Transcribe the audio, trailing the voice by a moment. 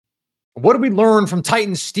What did we learn from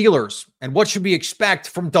Titans Steelers? And what should we expect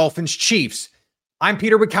from Dolphins Chiefs? I'm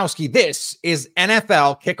Peter Bukowski. This is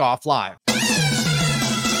NFL Kickoff Live.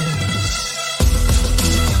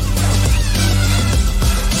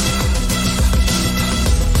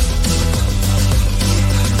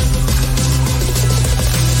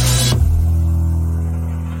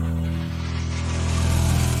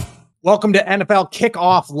 Welcome to NFL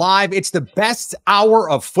Kickoff Live. It's the best hour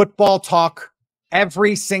of football talk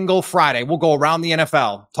every single Friday. We'll go around the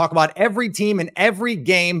NFL, talk about every team and every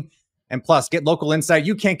game, and plus get local insight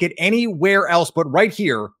you can't get anywhere else but right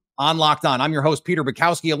here on Locked On. I'm your host, Peter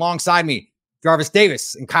Bukowski. Alongside me, Jarvis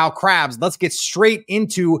Davis and Kyle Krabs. Let's get straight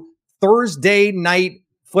into Thursday night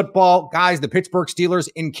football. Guys, the Pittsburgh Steelers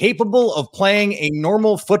incapable of playing a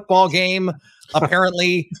normal football game.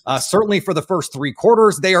 Apparently, certainly for the first three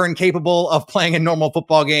quarters, they are incapable of playing a normal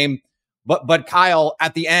football game. But Kyle,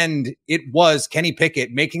 at the end, it was Kenny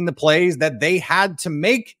Pickett making the plays that they had to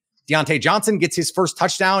make. Deontay Johnson gets his first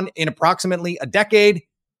touchdown in approximately a decade.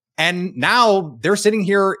 And now they're sitting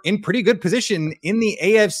here in pretty good position in the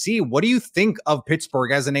AFC. What do you think of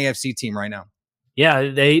Pittsburgh as an AFC team right now?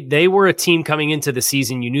 Yeah, they were a team coming into the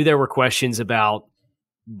season you knew there were questions about,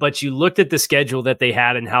 but you looked at the schedule that they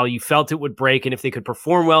had and how you felt it would break. And if they could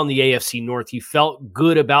perform well in the AFC North, you felt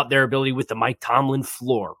good about their ability with the Mike Tomlin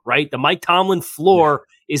floor, right? The Mike Tomlin floor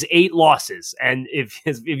is 8 losses. And if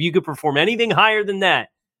you could perform anything higher than that,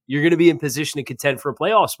 you're going to be in position to contend for a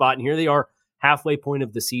playoff spot. And here they are, halfway point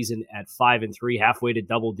of the season at 5-3, halfway to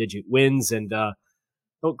double-digit wins. And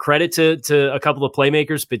credit to a couple of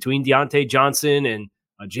playmakers between Deontay Johnson and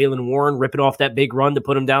Jaylen Warren ripping off that big run to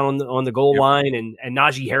put him down on the goal line, and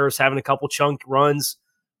Najee Harris having a couple chunk runs.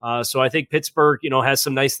 So I think Pittsburgh, has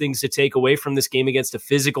some nice things to take away from this game against a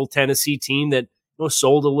physical Tennessee team that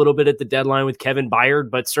sold a little bit at the deadline with Kevin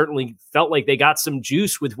Byard, but certainly felt like they got some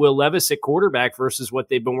juice with Will Levis at quarterback versus what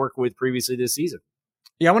they've been working with previously this season.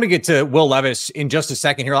 Yeah, I want to get to Will Levis in just a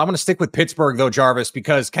second here. I want to stick with Pittsburgh, though, Jarvis,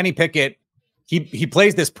 because Kenny Pickett, he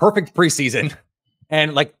plays this perfect preseason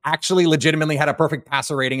and actually legitimately had a perfect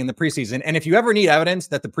passer rating in the preseason. And if you ever need evidence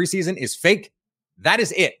that the preseason is fake, that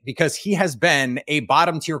is it, because he has been a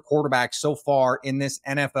bottom tier quarterback so far in this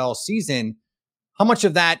NFL season. How much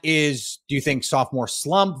of that is, do you think, sophomore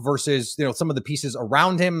slump versus, some of the pieces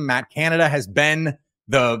around him? Matt Canada has been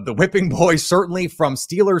the whipping boy, certainly from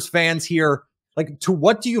Steelers fans here. To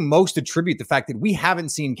what do you most attribute the fact that we haven't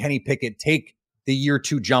seen Kenny Pickett take the year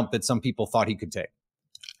 2 jump that some people thought he could take?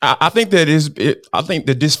 I think that I think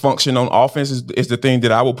the dysfunction on offense is the thing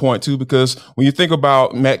that I will point to, because when you think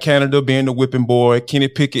about Matt Canada being the whipping boy, Kenny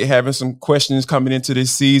Pickett having some questions coming into this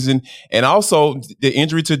season, and also the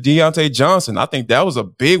injury to Deontay Johnson, I think that was a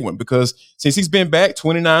big one, because since he's been back,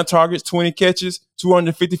 29 targets, 20 catches,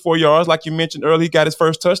 254 yards, like you mentioned earlier, he got his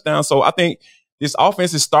first touchdown. So I think this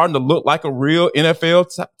offense is starting to look like a real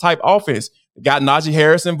NFL type offense. You got Najee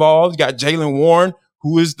Harris involved, you got Jaylen Warren,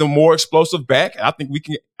 who is the more explosive back. I think we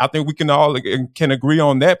can all agree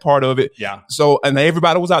on that part of it. Yeah. So, and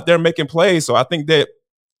everybody was out there making plays. So I think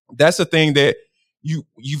that's the thing that you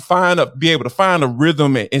be able to find a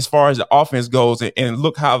rhythm as far as the offense goes, and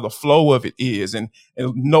look how the flow of it is, and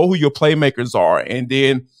know who your playmakers are. And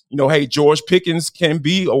then, hey, George Pickens can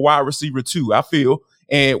be a wide receiver too, I feel.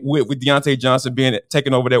 And with Deontay Johnson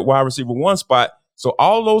taking over that wide receiver 1 spot. So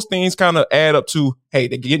all those things kind of add up to, hey,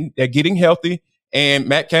 they're getting healthy. And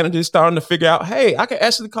Matt Canada is starting to figure out, hey, I can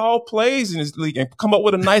actually call plays in this league and come up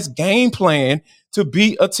with a nice game plan to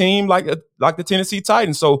beat a team like the Tennessee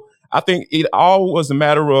Titans. So I think it all was a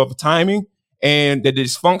matter of timing and the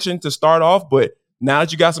dysfunction to start off. But now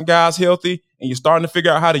that you got some guys healthy and you're starting to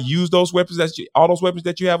figure out how to use those weapons, all those weapons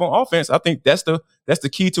that you have on offense, I think that's the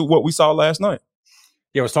key to what we saw last night.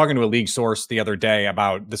 Yeah, I was talking to a league source the other day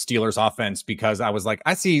about the Steelers offense, because I was like,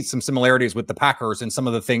 I see some similarities with the Packers and some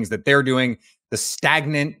of the things that they're doing, the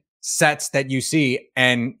stagnant sets that you see.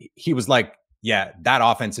 And he was like, yeah, that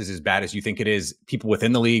offense is as bad as you think it is. People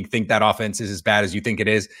within the league think that offense is as bad as you think it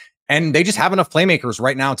is. And they just have enough playmakers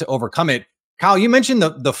right now to overcome it. Kyle, you mentioned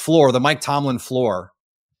the floor, the Mike Tomlin floor.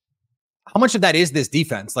 How much of that is this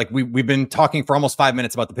defense? We've been talking for almost 5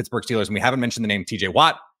 minutes about the Pittsburgh Steelers, and we haven't mentioned the name TJ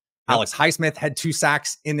Watt. Alex Highsmith had 2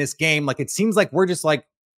 sacks in this game. It seems like we're just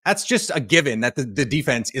that's just a given that the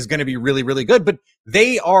defense is going to be really, really good. But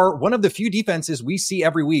they are one of the few defenses we see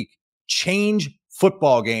every week change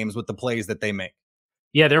football games with the plays that they make.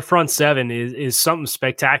 Yeah, their front seven is something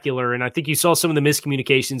spectacular. And I think you saw some of the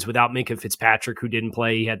miscommunications without Minkah Fitzpatrick, who didn't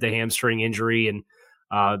play. He had the hamstring injury. And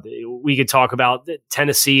we could talk about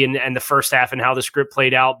Tennessee and the first half and how the script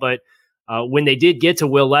played out. But when they did get to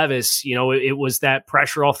Will Levis, it was that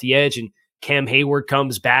pressure off the edge. And Cam Hayward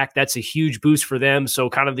comes back. That's a huge boost for them. So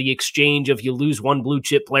kind of the exchange of you lose one blue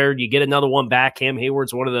chip player, you get another one back. Cam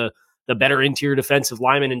Hayward's one of the better interior defensive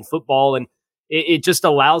linemen in football. And it just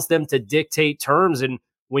allows them to dictate terms. And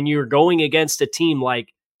when you're going against a team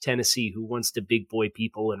like Tennessee, who wants to big boy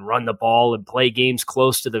people and run the ball and play games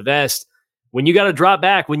close to the vest, when you got to drop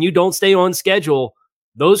back, when you don't stay on schedule,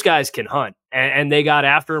 those guys can hunt. And they got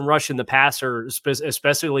after him rushing the passer,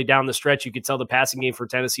 especially down the stretch. You could tell the passing game for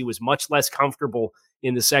Tennessee was much less comfortable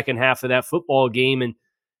in the second half of that football game. And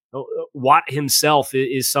Watt himself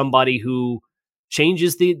is somebody who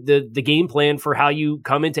changes the game plan for how you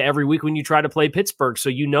come into every week when you try to play Pittsburgh. So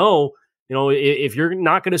if you're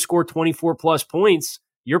not going to score 24 plus points,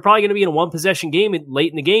 you're probably going to be in a one possession game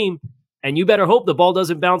late in the game, and you better hope the ball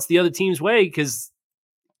doesn't bounce the other team's way, because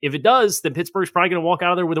if it does, then Pittsburgh's probably going to walk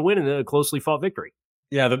out of there with a win and a closely fought victory.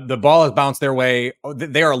 Yeah, the ball has bounced their way.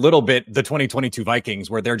 They are a little bit the 2022 Vikings,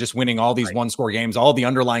 where they're just winning all these one-score games. All the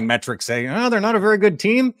underlying metrics say, they're not a very good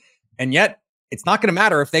team. And yet, it's not going to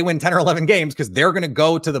matter if they win 10 or 11 games, because they're going to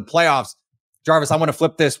go to the playoffs. Jarvis, I want to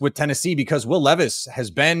flip this with Tennessee, because Will Levis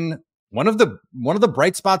has been one of the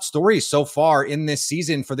bright spot stories so far in this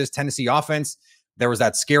season for this Tennessee offense. There was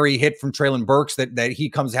that scary hit from Treylon Burks that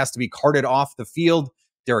has to be carted off the field.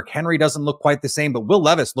 Derrick Henry doesn't look quite the same, but Will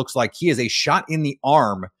Levis looks like he is a shot in the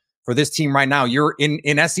arm for this team right now. You're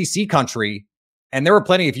in SEC country, and there were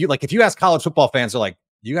plenty of if you ask college football fans, they're like,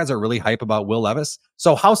 you guys are really hype about Will Levis.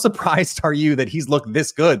 So how surprised are you that he's looked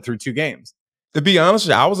this good through 2 games? To be honest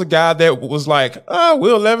with you, I was a guy that was like,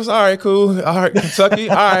 Will Levis, all right, cool. All right, Kentucky,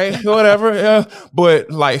 all right, whatever. Yeah. But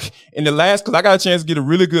in the last, because I got a chance to get a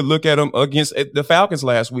really good look at him against the Falcons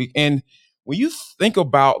last week. And when you think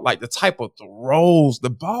about the type of throws, the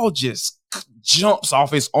ball just jumps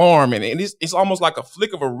off his arm, and it's almost like a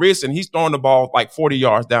flick of a wrist, and he's throwing the ball 40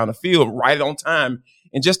 yards down the field right on time.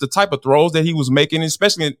 And just the type of throws that he was making,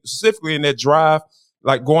 specifically in that drive,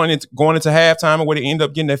 going into halftime, where they end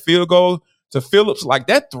up getting that field goal to Phillips,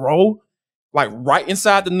 that throw, right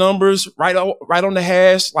inside the numbers, right on the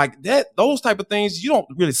hash, that. Those type of things, you don't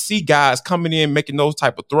really see guys coming in making those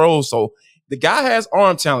type of throws. So the guy has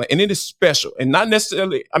arm talent, and it is special, and not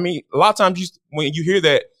necessarily. I mean, a lot of times when you hear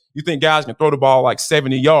that, you think guys can throw the ball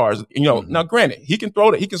 70 yards. Now granted, he can throw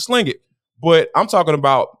it, he can sling it. But I'm talking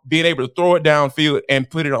about being able to throw it downfield and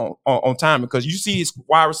put it on time, because you see his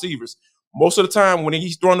wide receivers most of the time when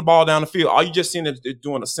he's throwing the ball down the field, all you just seeing is they're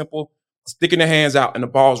doing a simple sticking their hands out, and the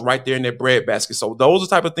ball's right there in their breadbasket. So those are the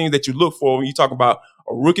type of things that you look for when you talk about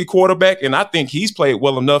a rookie quarterback. And I think he's played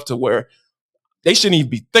well enough to where they shouldn't even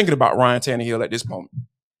be thinking about Ryan Tannehill at this moment.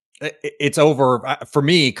 It's over for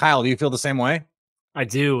me. Kyle, do you feel the same way? I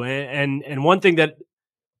do. And one thing that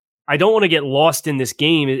I don't want to get lost in this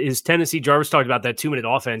game is Tennessee. Jarvis talked about that 2-minute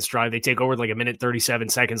offense drive. They take over with a minute 37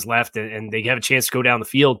 seconds left, and they have a chance to go down the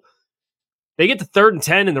field. They get to 3rd and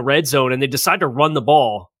 10 in the red zone, and they decide to run the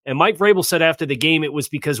ball. And Mike Vrabel said after the game it was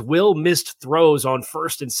because Will missed throws on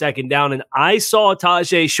 1st and 2nd down, and I saw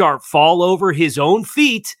Tajay Sharp fall over his own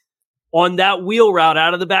feet on that wheel route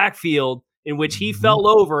out of the backfield, in which he fell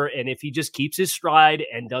over. And if he just keeps his stride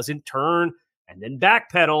and doesn't turn and then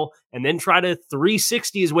backpedal and then try to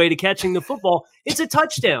 360 his way to catching the football, it's a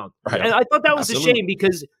touchdown. Right. And I thought that was a shame,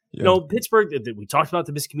 because Pittsburgh, we talked about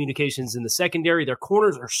the miscommunications in the secondary. Their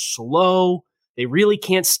corners are slow. They really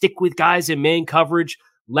can't stick with guys in man coverage.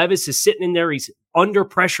 Levis is sitting in there. He's under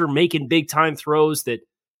pressure, making big time throws that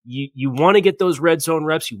you want to get those red zone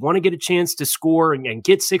reps. You want to get a chance to score and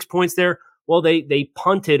get 6 points there. Well, they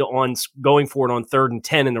punted on going for it on 3rd and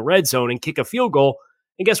 10 in the red zone and kick a field goal.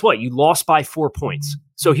 And guess what? You lost by 4 points.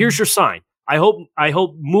 So here's your sign. I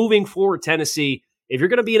hope moving forward, Tennessee, if you're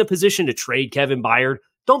going to be in a position to trade Kevin Byard,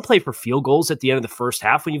 don't play for field goals at the end of the first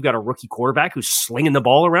half when you've got a rookie quarterback who's slinging the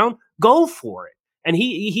ball around. Go for it. And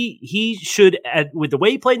he should, with the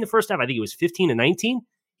way he played in the first half, I think it was 15 and 19,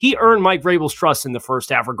 he earned Mike Vrabel's trust in the first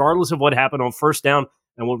half, regardless of what happened on 1st down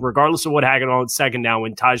and regardless of what happened on 2nd down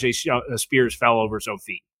when Tajay Spears fell over his own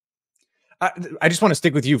feet. I just want to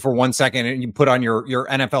stick with you for 1 second, and you put on your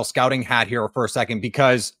NFL scouting hat here for a second,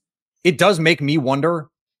 because it does make me wonder,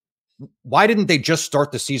 why didn't they just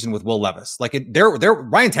start the season with Will Levis? Ryan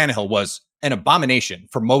Tannehill was an abomination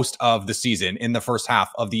for most of the season in the first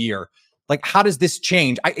half of the year. How does this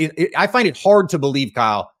change? I find it hard to believe,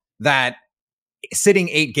 Kyle, that sitting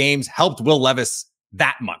 8 games helped Will Levis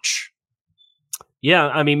that much. Yeah,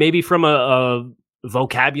 I mean, maybe from a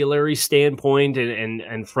vocabulary standpoint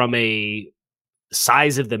and from a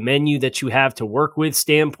size of the menu that you have to work with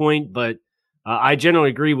standpoint, but I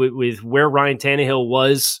generally agree with where Ryan Tannehill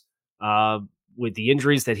was with the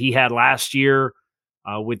injuries that he had last year.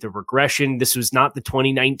 with the regression. This was not the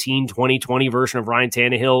 2019-2020 version of Ryan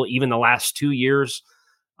Tannehill, even the last 2 years.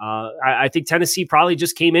 I think Tennessee probably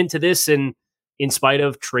just came into this, and in spite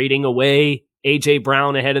of trading away A.J.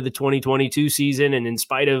 Brown ahead of the 2022 season, and in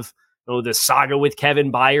spite of the saga with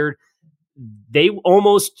Kevin Byard, they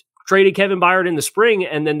almost traded Kevin Byard in the spring,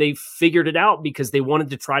 and then they figured it out because they wanted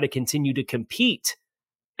to try to continue to compete.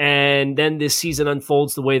 And then this season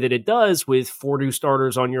unfolds the way that it does, with 5 new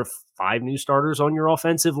starters on your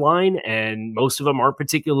offensive line, and most of them aren't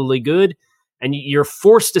particularly good. And you're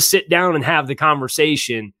forced to sit down and have the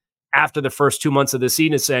conversation after the first 2 months of the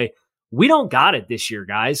season and say, we don't got it this year,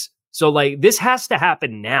 guys. So this has to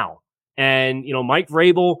happen now. And, Mike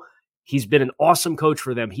Vrabel, he's been an awesome coach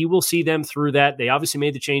for them. He will see them through that. They obviously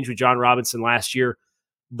made the change with John Robinson last year,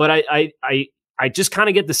 but I just kind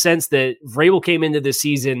of get the sense that Vrabel came into this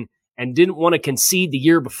season and didn't want to concede the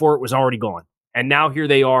year before it was already gone. And now here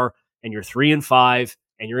they are, and you're 3-5,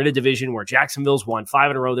 and you're in a division where Jacksonville's won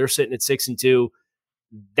 5 in a row. They're sitting at 6-2.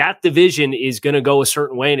 That division is going to go a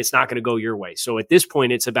certain way, and it's not going to go your way. So at this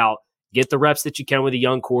point, it's about get the reps that you can with a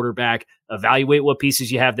young quarterback, evaluate what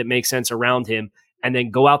pieces you have that make sense around him, and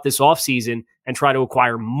then go out this offseason and try to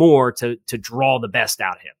acquire more to draw the best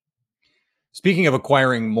out of him. Speaking of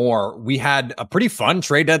acquiring more, we had a pretty fun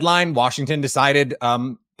trade deadline. Washington decided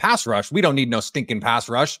pass rush. We don't need no stinking pass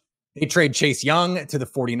rush. They trade Chase Young to the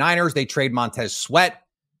 49ers. They trade Montez Sweat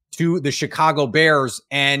to the Chicago Bears.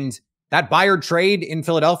 And that Byard trade in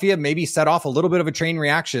Philadelphia maybe set off a little bit of a chain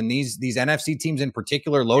reaction. These NFC teams in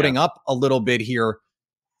particular loading up a little bit here.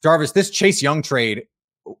 Jarvis, this Chase Young trade,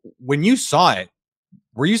 when you saw it,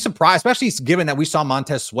 were you surprised, especially given that we saw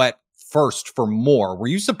Montez Sweat first for more? Were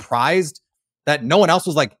you surprised that no one else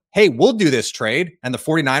was like, hey, we'll do this trade, and the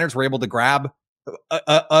 49ers were able to grab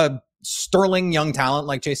a sterling young talent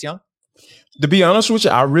like Chase Young? To be honest with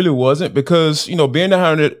you, I really wasn't, because, being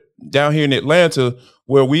down here in Atlanta,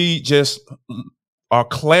 where we just are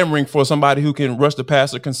clamoring for somebody who can rush the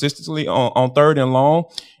passer consistently on 3rd and long,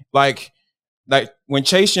 like when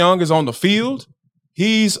Chase Young is on the field,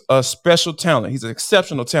 he's a special talent. He's an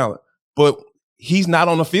exceptional talent, but he's not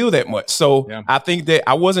on the field that much. So I think that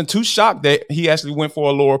I wasn't too shocked that he actually went for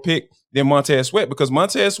a lower pick than Montez Sweat, because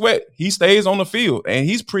Montez Sweat, he stays on the field and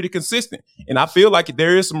he's pretty consistent. And I feel like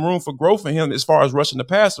there is some room for growth for him as far as rushing the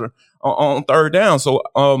passer on 3rd down. So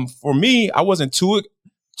for me, I wasn't too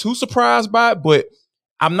surprised by it, but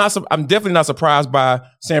I'm definitely not surprised by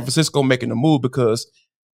San Francisco making the move, because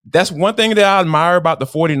that's one thing that I admire about the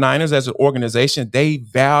 49ers as an organization. They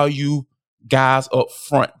value guys up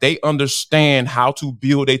front. They understand how to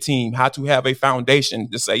build a team, how to have a foundation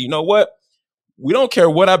to say, you know what? We don't care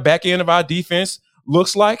what our back end of our defense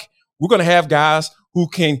looks like. We're going to have guys who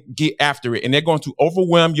can get after it, and they're going to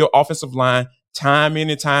overwhelm your offensive line time in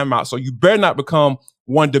and time out. So you better not become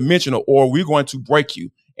one-dimensional, or we're going to break you.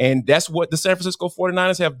 And that's what the San Francisco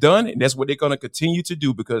 49ers have done, and that's what they're going to continue to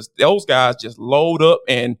do, because those guys just load up,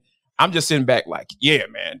 and I'm just sitting back like, yeah,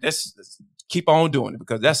 man, let's keep on doing it,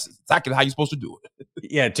 because that's exactly how you're supposed to do it.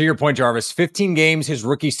 Yeah, to your point, Jarvis, 15 games his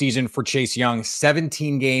rookie season for Chase Young,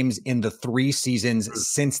 17 games in the 3 seasons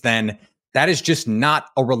since then. That is just not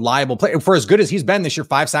a reliable player. For as good as he's been this year,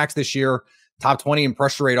 5 sacks this year, top 20 in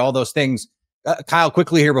pressure rate, all those things. Kyle,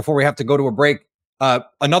 quickly here before we have to go to a break,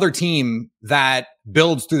 another team that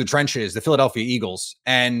builds through the trenches, the Philadelphia Eagles.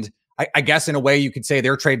 And I guess in a way you could say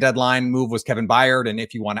their trade deadline move was Kevin Byard. And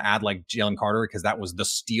if you want to add like Jalen Carter, because that was the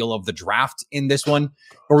steal of the draft in this one.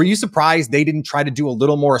 But were you surprised they didn't try to do a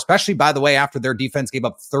little more, especially, by the way, after their defense gave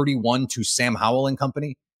up 31 to Sam Howell and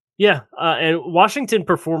company? Yeah. And Washington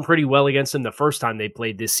performed pretty well against them the first time they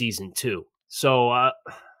played this season too. So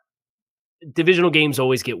divisional games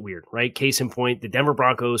always get weird, right? Case in point, the Denver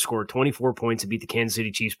Broncos scored 24 points to beat the Kansas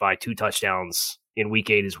City Chiefs by 2 touchdowns in week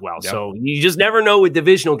 8 as well. Yep. So you just never know with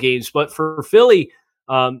divisional games. But for Philly,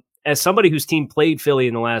 as somebody whose team played Philly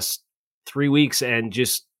in the last 3 weeks and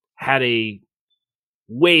just had a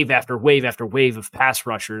wave after wave after wave of pass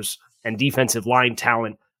rushers and defensive line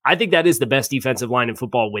talent, I think that is the best defensive line in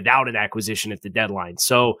football without an acquisition at the deadline.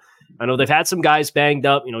 So I know they've had some guys banged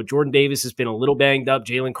up. Jordan Davis has been a little banged up.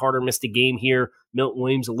 Jalen Carter missed a game here. Milton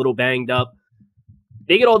Williams a little banged up.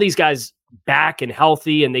 They get all these guys back and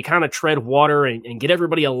healthy, and they kind of tread water and get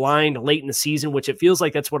everybody aligned late in the season, which it feels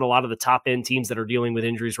like that's what a lot of the top end teams that are dealing with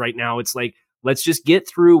injuries right now. It's like, let's just get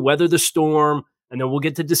through, weather the storm, and then we'll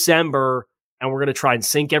get to December and we're going to try and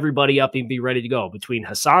sync everybody up and be ready to go. Between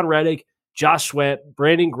Hassan Reddick, Josh Sweat,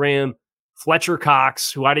 Brandon Graham, Fletcher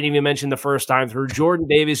Cox, who I didn't even mention the first time through, Jordan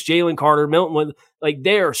Davis, Jalen Carter, Milton, like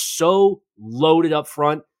they are so loaded up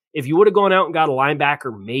front. If you would have gone out and got a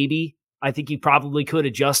linebacker, maybe, I think you probably could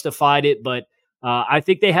have justified it, but I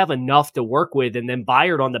think they have enough to work with, and then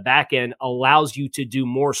Byard on the back end allows you to do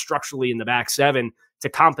more structurally in the back seven to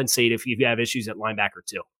compensate if you have issues at linebacker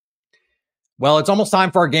too. Well, it's almost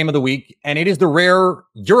time for our game of the week, and it is the rare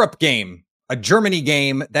Europe game, a Germany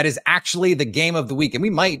game that is actually the game of the week. And we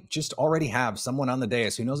might just already have someone on the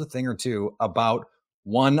dais who knows a thing or two about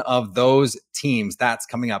one of those teams. That's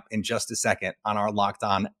coming up in just a second on our Locked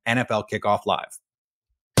On NFL Kickoff Live.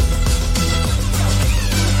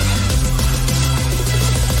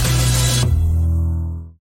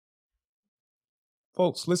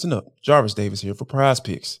 Folks, listen up. Jarvis Davis here for Prize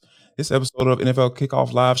Picks. This episode of NFL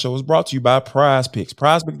Kickoff Live Show is brought to you by Prize Picks.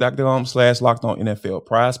 PrizePicks.com/LockedOnNFL.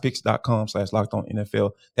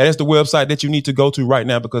 PrizePicks.com/LockedOnNFL. That is the website that you need to go to right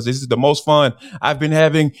now because this is the most fun I've been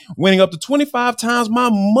having, winning up to 25 times my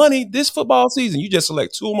money this football season. You just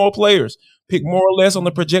select 2 or more players, pick more or less on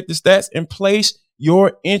the projected stats, and place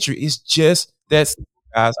your entry. It's just that simple,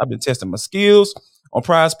 guys. I've been testing my skills on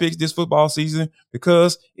Prize Picks this football season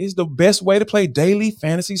because it's the best way to play daily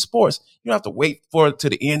fantasy sports. You don't have to wait for it to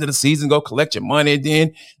the end of the season, go collect your money, and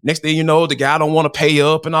then next thing you know, the guy don't want to pay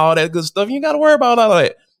up and all that good stuff. You got to worry about all of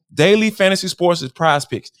that. Daily fantasy sports is Prize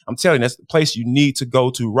Picks. I'm telling you, that's the place you need to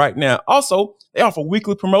go to right now. Also, they offer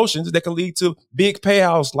weekly promotions that can lead to big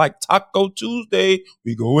payouts like Taco Tuesday.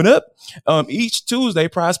 We going up. Each Tuesday,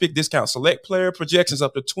 Prize Pick discounts select player projections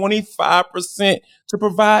up to 25% to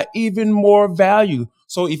provide even more value.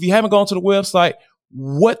 So if you haven't gone to the website,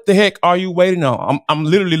 what the heck are you waiting on? I'm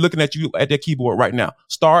literally looking at you at that keyboard right now.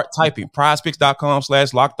 Start typing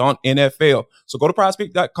prizepicks.com/LockedOnNFL. So go to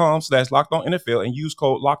prizepicks.com/LockedOnNFL and use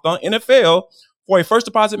code LockedOnNFL for a first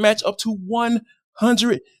deposit match up to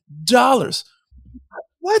 $100.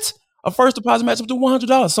 What? A first deposit match up to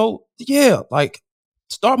 $100. So yeah,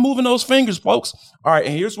 start moving those fingers, folks. All right,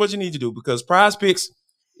 and here's what you need to do because Prize Picks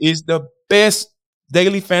is the best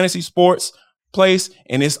daily fantasy sports place,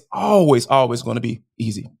 and it's always going to be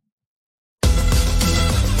easy.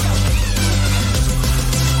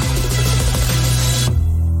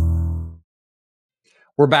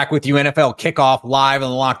 We're back with you, NFL Kickoff Live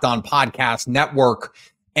on the Locked On Podcast Network,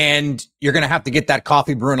 and you're going to have to get that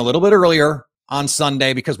coffee brewing a little bit earlier on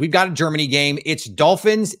Sunday because we've got a Germany game. It's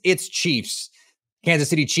Dolphins, it's Chiefs. Kansas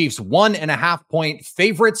City Chiefs 1.5-point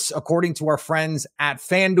favorites, according to our friends at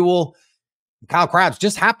FanDuel. Kyle Krabs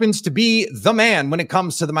just happens to be the man when it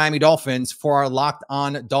comes to the Miami Dolphins for our Locked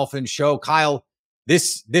On Dolphins show. Kyle,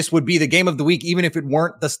 this would be the game of the week, even if it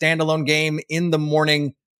weren't the standalone game in the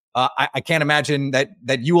morning. I can't imagine that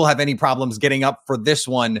you will have any problems getting up for this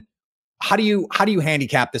one. How do you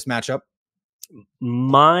handicap this matchup?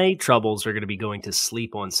 My troubles are going to be going to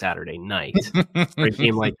sleep on Saturday night for a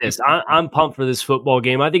game like this. I'm pumped for this football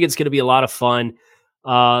game. I think it's going to be a lot of fun.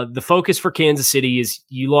 The focus for Kansas City is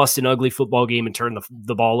you lost an ugly football game and turned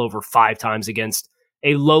the ball over 5 times against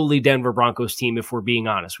a lowly Denver Broncos team, if we're being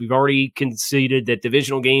honest. We've already conceded that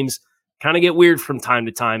divisional games kind of get weird from time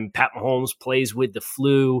to time. Pat Mahomes plays with the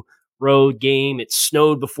flu, road game. It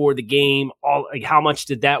snowed before the game. How much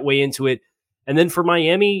did that weigh into it? And then for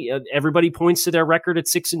Miami, everybody points to their record at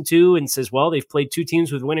 6-2 and says, well, they've played 2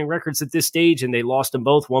 teams with winning records at this stage, and they lost them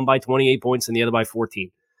both, one by 28 points and the other by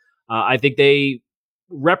 14. I think they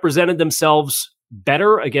represented themselves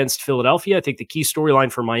better against Philadelphia. I think the key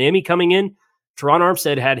storyline for Miami coming in, Teron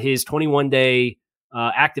Armstead had his 21-day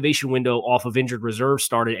activation window off of injured reserve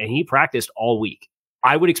started, and he practiced all week.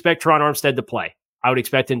 I would expect Teron Armstead to play. I would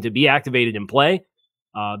expect him to be activated and play.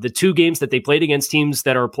 The 2 games that they played against teams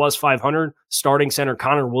that are plus 500, starting center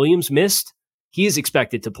Connor Williams missed. He is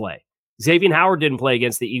expected to play. Xavier Howard didn't play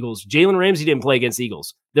against the Eagles. Jalen Ramsey didn't play against the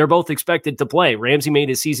Eagles. They're both expected to play. Ramsey made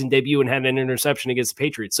his season debut and had an interception against the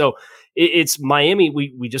Patriots. So it's Miami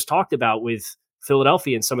we just talked about with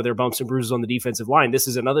Philadelphia and some of their bumps and bruises on the defensive line. This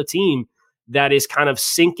is another team that is kind of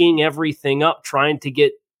syncing everything up, trying to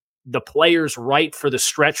get the players right for the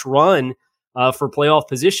stretch run for playoff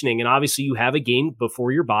positioning. And obviously you have a game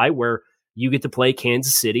before your bye where you get to play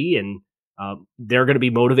Kansas City, and they're going to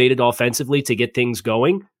be motivated offensively to get things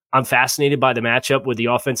going. I'm fascinated by the matchup with the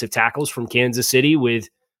offensive tackles from Kansas City with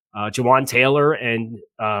Jawan Taylor and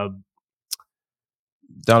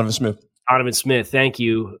Donovan Smith. Donovan Smith, thank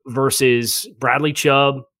you, versus Bradley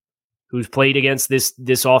Chubb, who's played against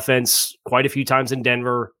this offense quite a few times in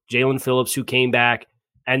Denver, Jalen Phillips, who came back.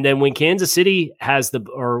 And then when Kansas City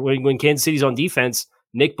when Kansas City's on defense,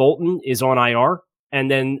 Nick Bolton is on IR.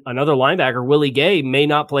 And then another linebacker, Willie Gay, may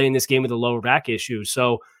not play in this game with a lower back issue.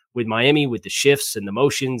 So with Miami, with the shifts and the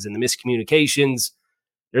motions and the miscommunications,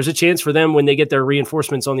 there's a chance for them when they get their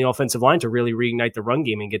reinforcements on the offensive line to really reignite the run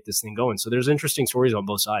game and get this thing going. So there's interesting stories on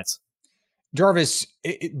both sides. Jarvis,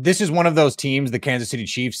 this is one of those teams, the Kansas City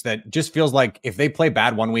Chiefs, that just feels like if they play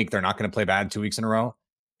bad one week, they're not going to play bad 2 weeks in a row.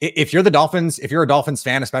 If you're the Dolphins, if you're a Dolphins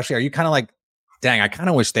fan, especially, are you kind of like, dang, I kind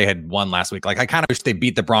of wish they had won last week. Like, I kind of wish they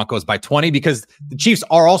beat the Broncos by 20, because the Chiefs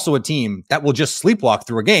are also a team that will just sleepwalk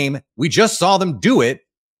through a game. We just saw them do it.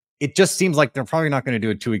 It just seems like they're probably not going to do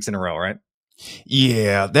it 2 weeks in a row, right?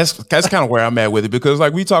 Yeah, that's kind of where I'm at with it, because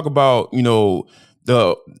like we talk about,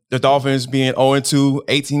 the Dolphins being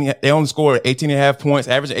 0-2, they only scored 18.5 points,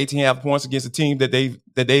 average 18.5 points against a team that they're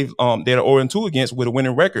 0-2 against with a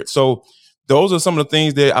winning record. So those are some of the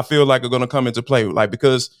things that I feel like are going to come into play. Like,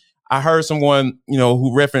 because I heard someone,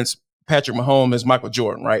 who referenced Patrick Mahomes as Michael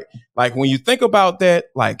Jordan, right? Like, when you think about that,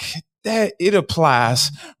 like that, it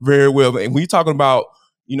applies very well. And when you're talking about,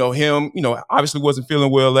 him, obviously wasn't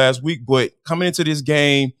feeling well last week, but coming into this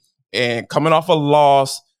game and coming off a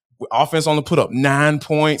loss, offense only put up 9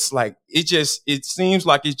 points. Like, it seems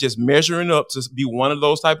like it's just measuring up to be one of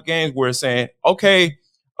those type of games where it's saying, okay,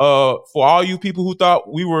 for all you people who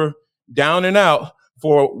thought we were down and out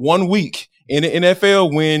for 1 week in the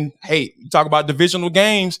NFL, when, hey, you talk about divisional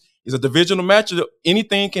games, it's a divisional match,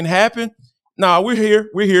 anything can happen. Nah, we're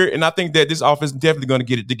here. And I think that this offense is definitely going to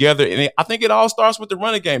get it together. And I think it all starts with the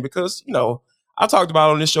running game, because, I talked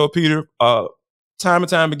about on this show, Peter, time and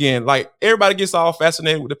time again, like, everybody gets all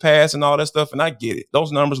fascinated with the pass and all that stuff, and I get it.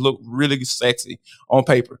 Those numbers look really sexy on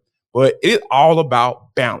paper, but it's all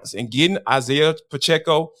about balance and getting Isaiah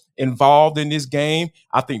Pacheco involved in this game.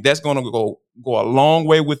 I think that's going to go a long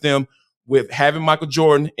way with them, with having Michael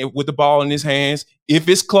Jordan with the ball in his hands. If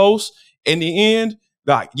it's close in the end,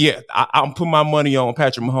 like, yeah, I'm putting my money on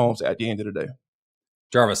Patrick Mahomes at the end of the day.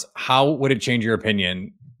 Jarvis, how would it change your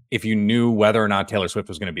opinion if you knew whether or not Taylor Swift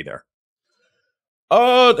was going to be there?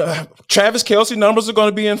 Travis Kelce numbers are going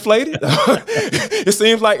to be inflated. It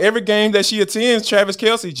seems like every game that she attends, Travis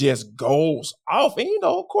Kelce just goes off. And,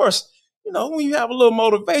 of course, when you have a little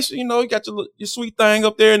motivation, you got your sweet thing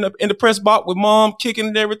up there in the press box with mom kicking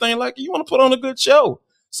and everything. Like, you want to put on a good show.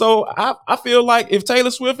 So I feel like if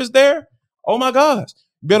Taylor Swift is there, oh my gosh,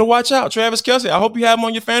 better watch out, Travis Kelce. I hope you have him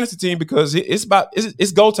on your fantasy team, because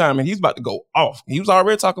it's go time and he's about to go off. He was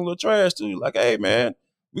already talking a little trash too. Like, hey man,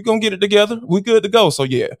 we're going to get it together. We're good to go. So,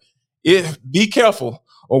 yeah, be careful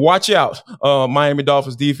or watch out, Miami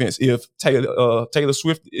Dolphins defense, if Taylor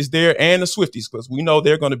Swift is there and the Swifties, because we know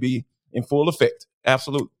they're going to be in full effect.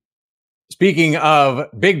 Absolutely. Speaking of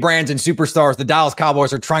big brands and superstars, the Dallas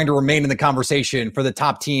Cowboys are trying to remain in the conversation for the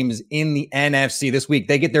top teams in the NFC this week.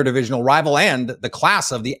 They get their divisional rival and the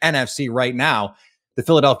class of the NFC right now, the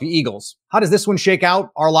Philadelphia Eagles. How does this one shake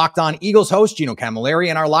out? Our Locked On Eagles host, Gino Camilleri,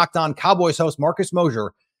 and our Locked On Cowboys host, Marcus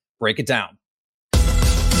Mosher, break it down.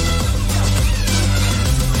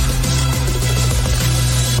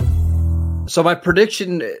 So my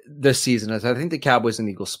prediction this season is I think the Cowboys and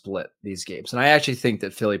Eagles split these games. And I actually think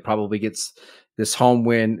that Philly probably gets this home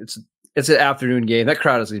win. It's an afternoon game. That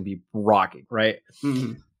crowd is going to be rocking, right?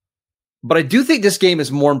 Mm-hmm. But I do think this game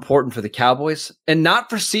is more important for the Cowboys, and not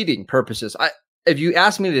for seeding purposes. If you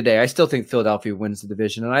ask me today, I still think Philadelphia wins the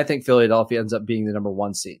division, and I think Philadelphia ends up being the number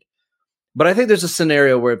 1 seed. But I think there's a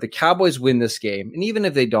scenario where if the Cowboys win this game, and even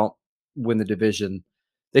if they don't win the division,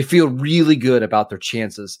 they feel really good about their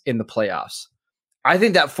chances in the playoffs. I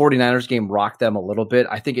think that 49ers game rocked them a little bit.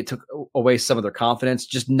 I think it took away some of their confidence,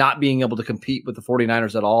 just not being able to compete with the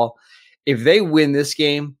 49ers at all. If they win this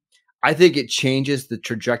game, I think it changes the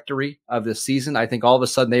trajectory of the season. I think all of a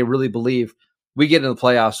sudden they really believe we get in the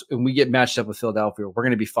playoffs and we get matched up with Philadelphia, we're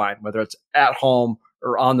going to be fine, whether it's at home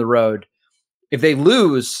or on the road. If they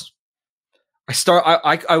lose,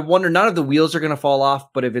 I wonder, none of the wheels are going to fall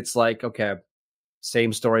off, but if it's like, okay,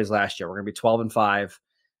 same story as last year, we're going to be 12-5.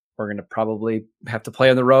 We're going to probably have to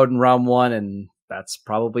play on the road in round 1, and that's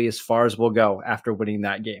probably as far as we'll go after winning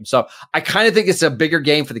that game. So I kind of think it's a bigger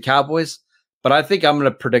game for the Cowboys, but I think I'm going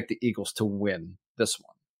to predict the Eagles to win this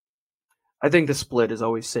one. I think the split is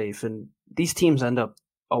always safe, and these teams end up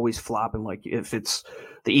always flopping. Like, if it's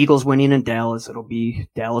the Eagles winning in Dallas, it'll be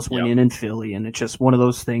Dallas winning in Philly, and it's just one of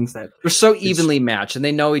those things that they're so evenly matched, and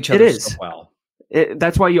they know each other so well.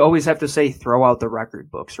 That's why you always have to say throw out the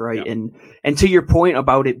record books, right? Yeah. And to your point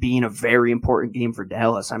about it being a very important game for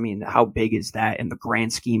Dallas, I mean, how big is that in the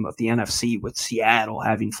grand scheme of the NFC, with Seattle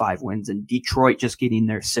having 5 wins and Detroit just getting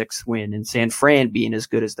their 6th win and San Fran being as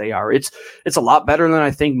good as they are? It's a lot better than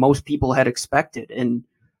I think most people had expected. And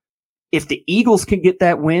if the Eagles can get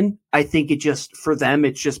that win, I think for them,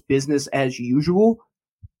 it's just business as usual.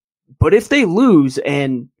 But if they lose,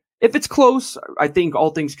 and if it's close, I think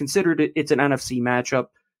all things considered, it's an NFC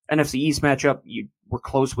East matchup. You were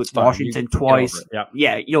close with Washington twice.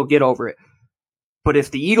 Yeah, you'll get over it. But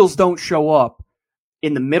if the Eagles don't show up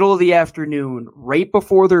in the middle of the afternoon, right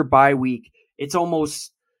before their bye week, it's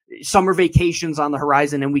almost summer vacations on the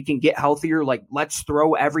horizon and we can get healthier. Like, let's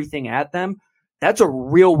throw everything at them. That's a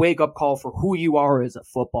real wake-up call for who you are as a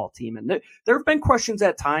football team. And there have been questions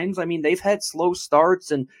at times. I mean, they've had slow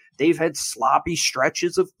starts and they've had sloppy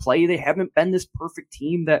stretches of play. They haven't been this perfect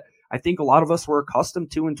team that I think a lot of us were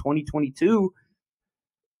accustomed to in 2022.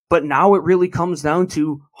 But now it really comes down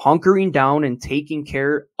to hunkering down and taking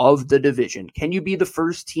care of the division. Can you be the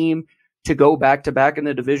first team to go back-to-back in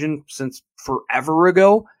the division since forever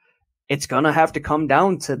ago? It's going to have to come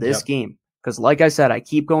down to this game. Because like I said, I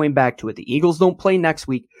keep going back to it. The Eagles don't play next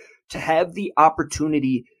week. To have the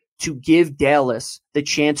opportunity to give Dallas the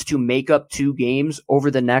chance to make up 2 games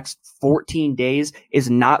over the next 14 days is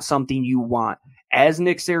not something you want. As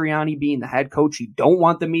Nick Sirianni being the head coach, you don't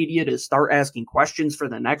want the media to start asking questions for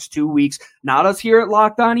the next 2 weeks. Not us here at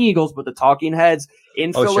Locked On Eagles, but the talking heads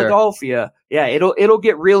in Philadelphia. Sure. Yeah, it'll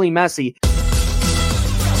get really messy.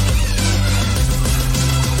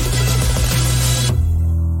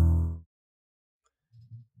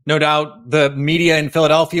 No doubt the media in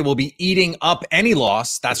Philadelphia will be eating up any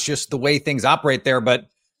loss. That's just the way things operate there. But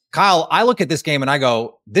Kyle, I look at this game and I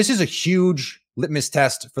go, this is a huge litmus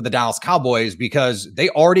test for the Dallas Cowboys because they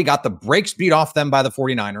already got the brakes beat off them by the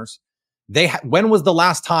 49ers. When was the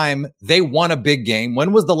last time they won a big game?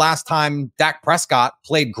 When was the last time Dak Prescott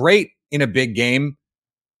played great in a big game?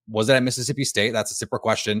 Was it at Mississippi State? That's a separate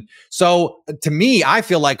question. So to me, I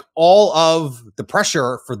feel like all of the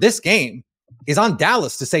pressure for this game is on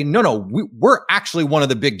Dallas to say, no, we're actually one of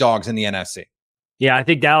the big dogs in the NFC. Yeah, I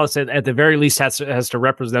think Dallas at the very least has to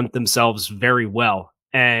represent themselves very well.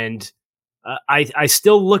 And I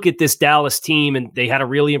still look at this Dallas team, and they had a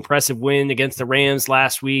really impressive win against the Rams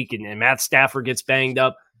last week, and Matt Stafford gets banged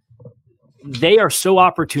up. They are so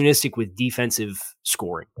opportunistic with defensive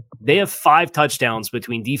scoring. They have 5 touchdowns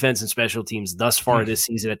between defense and special teams thus far this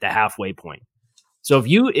season at the halfway point. So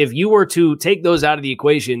if you were to take those out of the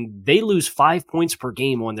equation, they lose 5 points per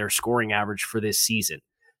game on their scoring average for this season.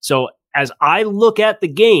 So as I look at the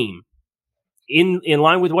game, in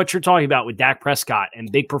line with what you're talking about with Dak Prescott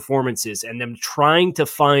and big performances and them trying to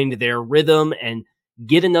find their rhythm and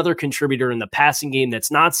get another contributor in the passing game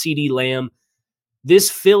that's not CeeDee Lamb,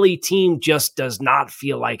 this Philly team just does not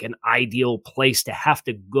feel like an ideal place to have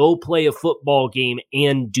to go play a football game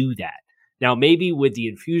and do that. Now, maybe with the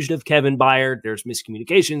infusion of Kevin Byard, there's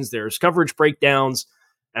miscommunications, there's coverage breakdowns,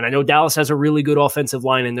 and I know Dallas has a really good offensive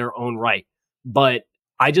line in their own right, but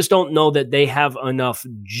I just don't know that they have enough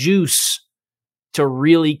juice to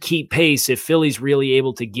really keep pace if Philly's really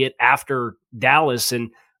able to get after Dallas. And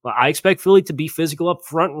I expect Philly to be physical up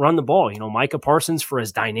front and run the ball. You know, Micah Parsons, for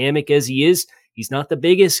as dynamic as he is, he's not the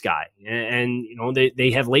biggest guy. And you know,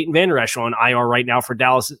 they have Leighton Vander Esch on IR right now for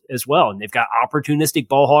Dallas as well. And they've got opportunistic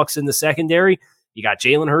ball hawks in the secondary. You got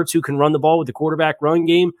Jalen Hurts, who can run the ball with the quarterback run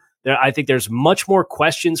game. I think there's much more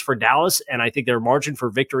questions for Dallas, and I think their margin for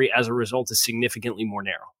victory as a result is significantly more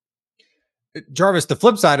narrow. Jarvis, the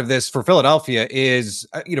flip side of this for Philadelphia is,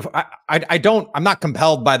 I'm not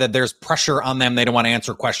compelled by that. There's pressure on them. They don't want to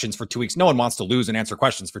answer questions for 2 weeks. No one wants to lose and answer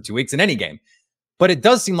questions for 2 weeks in any game. But it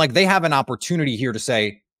does seem like they have an opportunity here to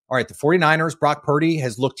say, all right, the 49ers, Brock Purdy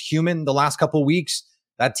has looked human the last couple of weeks.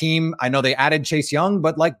 That team, I know they added Chase Young,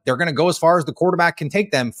 but like they're going to go as far as the quarterback can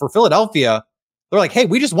take them. For Philadelphia, they're like, hey,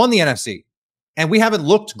 we just won the NFC and we haven't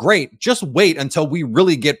looked great. Just wait until we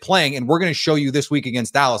really get playing. And we're going to show you this week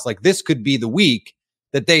against Dallas. Like this could be the week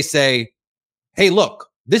that they say, hey, look,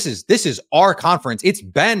 this is our conference. It's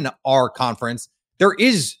been our conference. There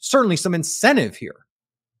is certainly some incentive here.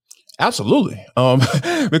 Absolutely.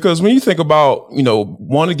 Because when you think about,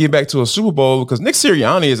 wanting to get back to a Super Bowl, because Nick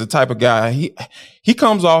Sirianni is the type of guy, he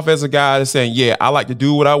comes off as a guy that's saying, yeah, I like to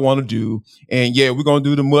do what I want to do. And yeah, we're going to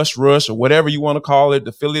do the mush rush or whatever you want to call it,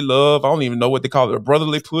 the Philly love. I don't even know what they call it, a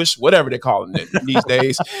brotherly push, whatever they call it these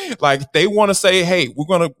days. Like they want to say, hey, we're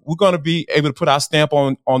going to be able to put our stamp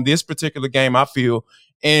on this particular game, I feel.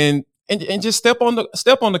 And just step on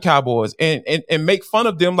the Cowboys and make fun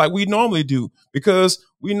of them like we normally do, because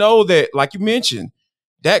we know that, like you mentioned,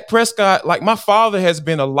 Dak Prescott, like my father has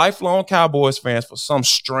been a lifelong Cowboys fan for some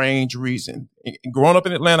strange reason. And growing up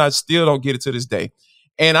in Atlanta, I still don't get it to this day.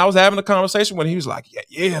 And I was having a conversation when he was like,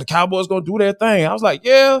 yeah, the Cowboys gonna do their thing. I was like,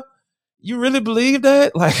 yeah, you really believe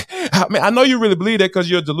that? Like, I mean, I know you really believe that because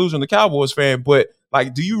you're a delusional Cowboys fan, but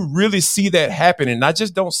like, do you really see that happening? And I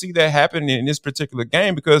just don't see that happening in this particular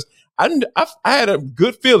game, because I had a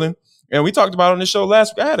good feeling, and we talked about it on the show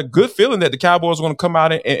last week. I had a good feeling that the Cowboys were going to come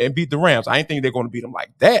out and beat the Rams. I didn't think they're going to beat them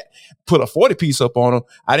like that, put a 40-piece up on them.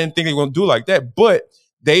 I didn't think they were going to do like that. But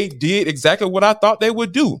they did exactly what I thought they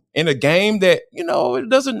would do in a game that, it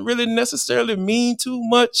doesn't really necessarily mean too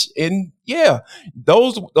much. And yeah,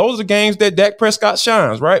 those are games that Dak Prescott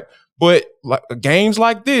shines, right? But like games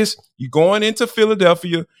like this, you're going into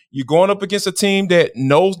Philadelphia, you're going up against a team that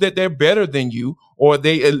knows that they're better than you, or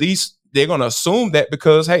they're going to assume that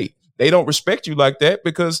because, hey, they don't respect you like that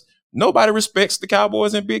because nobody respects the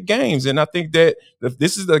Cowboys in big games. And I think that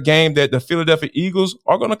this is a game that the Philadelphia Eagles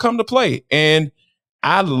are going to come to play. And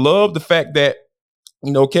I love the fact that,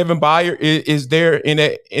 Kevin Byard is there in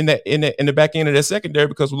the back end of their secondary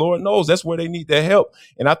because Lord knows that's where they need their help.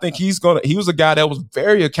 And I think he was a guy that was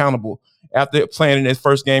very accountable after playing in his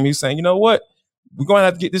first game. He's saying, you know what? We're going to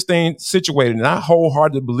have to get this thing situated. And I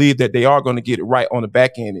wholeheartedly believe that they are going to get it right on the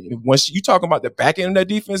back end. And once you talk about the back end of that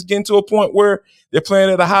defense getting to a point where they're playing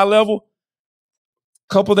at a high level,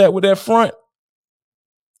 couple that with that front,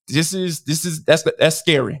 that's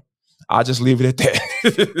scary. I'll just leave it at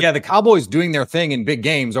that. Yeah, the Cowboys doing their thing in big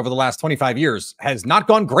games over the last 25 years has not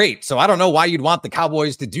gone great. So I don't know why you'd want the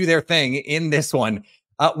Cowboys to do their thing in this one.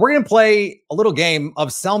 We're going to play a little game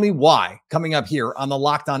of Sell Me Why coming up here on the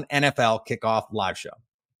Locked On NFL Kickoff Live Show.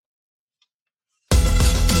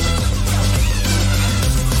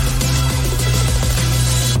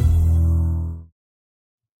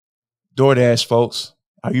 DoorDash, folks.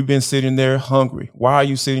 Have you been sitting there hungry? Why are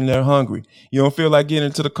you sitting there hungry? You don't feel like getting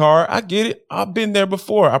into the car? I get it. I've been there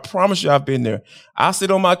before. I promise you I've been there. I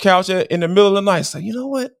sit on my couch in the middle of the night, say, you know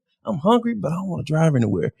what? I'm hungry, but I don't want to drive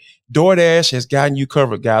anywhere. DoorDash has gotten you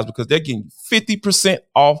covered, guys, because they're getting 50%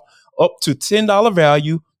 off up to $10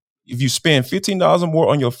 value if you spend $15 or more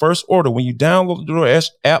on your first order when you download the DoorDash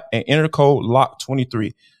app and enter the code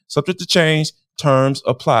LOCK23. Subject to change, terms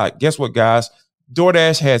apply. Guess what, guys?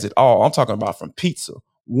 DoorDash has it all. I'm talking about from pizza,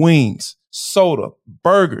 wings, soda,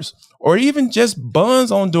 burgers, or even just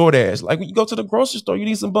buns on DoorDash. Like when you go to the grocery store, you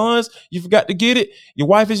need some buns, you forgot to get it, your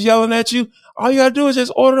wife is yelling at you. All you got to do is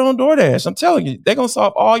just order it on DoorDash. I'm telling you, they're going to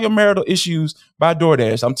solve all your marital issues by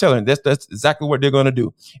DoorDash. I'm telling you, that's exactly what they're going to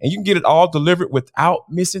do. And you can get it all delivered without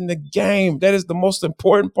missing the game. That is the most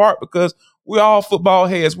important part because we're all football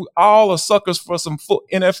heads. We all are suckers for some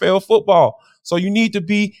NFL football. So you need to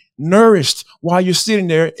be nourished while you're sitting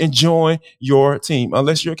there enjoying your team,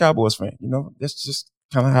 unless you're a Cowboys fan. That's just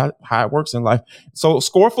kind of how it works in life. So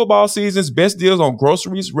score football season's best deals on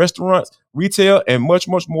groceries, restaurants, retail, and much,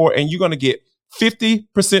 much more. And you're going to get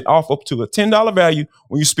 50% off up to a $10 value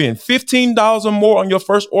when you spend $15 or more on your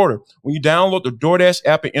first order. When you download the DoorDash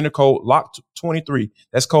app and enter code LOCK23.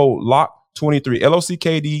 That's code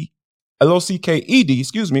LOCK23,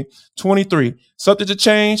 LOCKED, 23. Subject to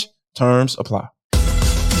change. Terms apply.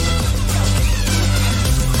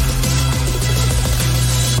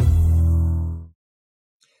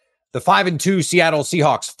 The 5-2 Seattle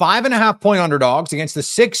Seahawks, 5.5-point underdogs against the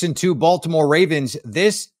 6-2 Baltimore Ravens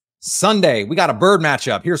this Sunday. We got a bird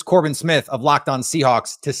matchup. Here's Corbin Smith of Locked On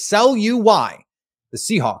Seahawks to sell you why the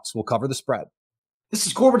Seahawks will cover the spread. This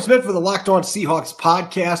is Corbin Smith for the Locked On Seahawks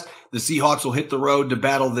podcast. The Seahawks will hit the road to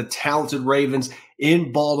battle the talented Ravens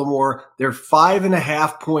in Baltimore. They're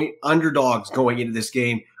 5.5-point underdogs going into this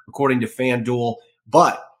game, according to FanDuel.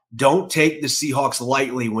 But don't take the Seahawks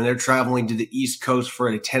lightly when they're traveling to the East Coast for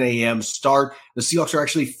a 10 a.m. start. The Seahawks are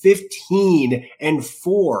actually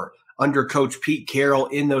 15-4 under Coach Pete Carroll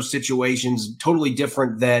in those situations, totally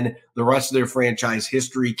different than the rest of their franchise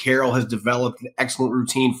history. Carroll has developed an excellent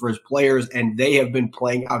routine for his players, and they have been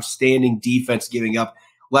playing outstanding defense, giving up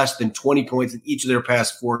less than 20 points in each of their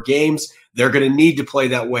past 4 games. They're going to need to play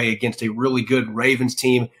that way against a really good Ravens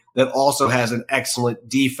team that also has an excellent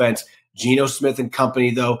defense. Geno Smith and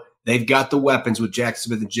company, though, they've got the weapons with Jack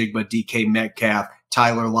Smith and Jigba, DK Metcalf,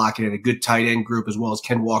 Tyler Lockett, and a good tight end group, as well as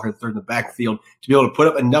Ken Walker, the third in the backfield, to be able to put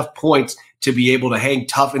up enough points to be able to hang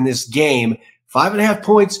tough in this game. 5.5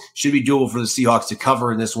 points should be doable for the Seahawks to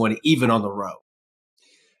cover in this one, even on the road.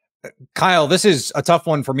 Kyle, this is a tough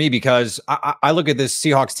one for me because I look at this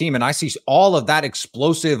Seahawks team and I see all of that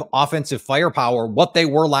explosive offensive firepower, what they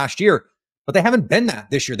were last year, but they haven't been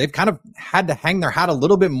that this year. They've kind of had to hang their hat a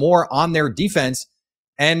little bit more on their defense.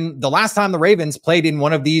 And the last time the Ravens played in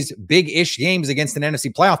one of these big-ish games against an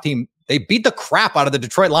NFC playoff team, they beat the crap out of the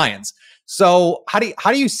Detroit Lions. So how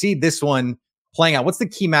do you see this one playing out? What's the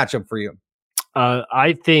key matchup for you?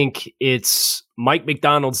 I think it's Mike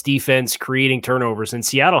McDonald's defense creating turnovers, and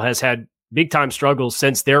Seattle has had big-time struggles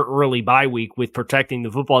since their early bye week with protecting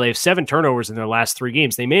the football. They have 7 turnovers in their last 3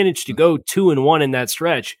 games. They managed to go 2-1 in that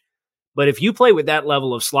stretch. But if you play with that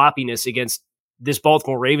level of sloppiness against this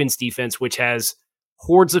Baltimore Ravens defense, which has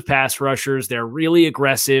hordes of pass rushers, they're really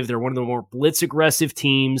aggressive. They're one of the more blitz aggressive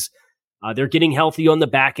teams. They're getting healthy on the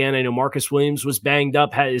back end. I know Marcus Williams was banged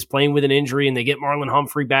up, is playing with an injury, and they get Marlon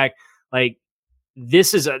Humphrey back. Like,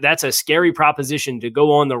 that's a scary proposition to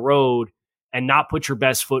go on the road and not put your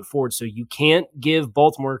best foot forward. So you can't give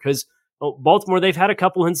Baltimore, because Baltimore, they've had a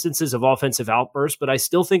couple instances of offensive outbursts, but I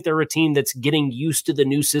still think they're a team that's getting used to the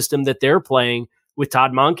new system that they're playing with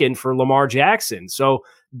Todd Monken for Lamar Jackson. So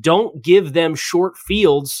don't give them short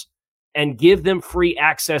fields and give them free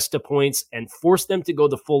access to points and force them to go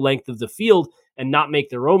the full length of the field and not make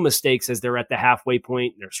their own mistakes as they're at the halfway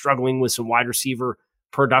point. They're struggling with some wide receiver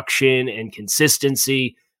production and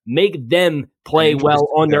consistency. Make them play well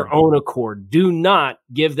on their own accord. Do not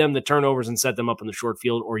give them the turnovers and set them up in the short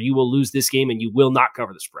field, or you will lose this game and you will not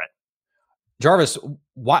cover the spread. Jarvis,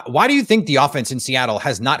 why do you think the offense in Seattle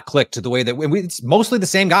has not clicked to the way that it's mostly the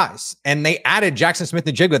same guys? And they added Jackson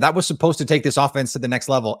Smith-Njigba. That was supposed to take this offense to the next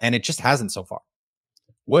level, and it just hasn't so far.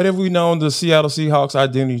 What have we known the Seattle Seahawks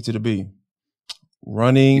identity to be?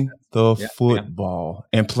 Running the football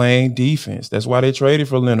and playing defense. That's why they traded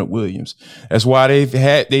for Leonard Williams. That's why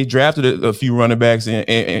they drafted a few running backs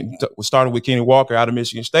and started with Kenny Walker out of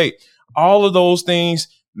Michigan State. All of those things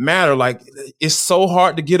matter. Like, it's so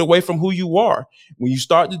hard to get away from who you are. When you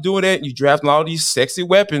start to do that, you draft all these sexy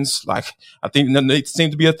weapons. Like, I think there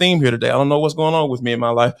seems to be a theme here today. I don't know what's going on with me in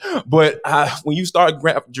my life, but when you start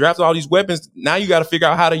drafting all these weapons, now you got to figure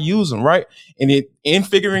out how to use them, right? And in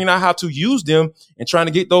figuring out how to use them and trying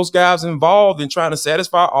to get those guys involved and trying to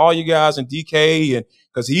satisfy all you guys and DK, and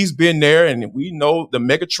because he's been there and we know the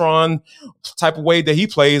Megatron type of way that he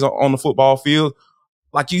plays on the football field.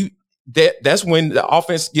 Like, that's when the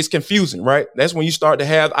offense gets confusing, right? That's when you start to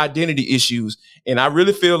have identity issues. And I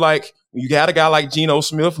really feel like when you got a guy like Geno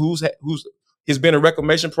Smith, who's been a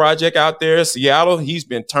reclamation project out there in Seattle, he's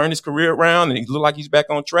been turning his career around and he look like he's back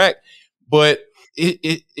on track. But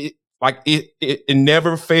it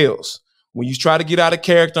never fails. When you try to get out of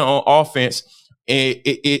character on offense,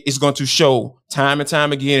 it's going to show time and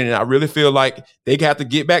time again. And I really feel like they have to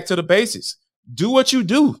get back to the basics. Do what you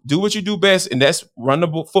do. Do what you do best, and that's run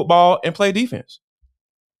the football and play defense.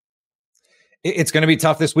 It's going to be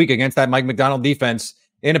tough this week against that Mike McDonald defense.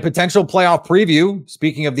 In a potential playoff preview,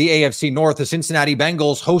 speaking of the AFC North, the Cincinnati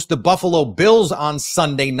Bengals host the Buffalo Bills on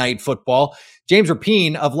Sunday Night Football. James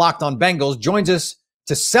Rapien of Locked On Bengals joins us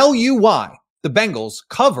to sell you why the Bengals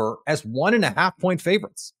cover as 1.5-point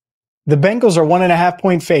favorites. The Bengals are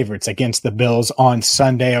 1.5-point favorites against the Bills on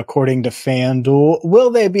Sunday, according to FanDuel. Will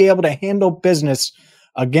they be able to handle business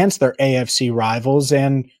against their AFC rivals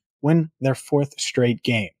and win their fourth straight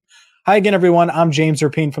game? Hi again, everyone. I'm James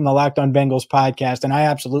Rapien from the Locked On Bengals podcast, and I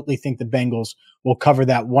absolutely think the Bengals will cover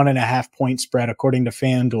that 1.5-point spread, according to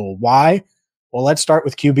FanDuel. Why? Well, let's start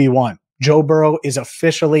with QB1. Joe Burrow is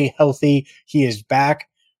officially healthy. He is back,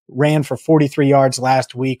 ran for 43 yards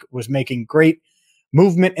last week, was making great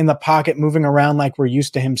movement in the pocket, moving around like we're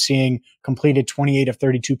used to him seeing, completed 28 of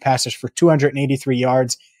 32 passes for 283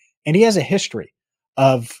 yards. And he has a history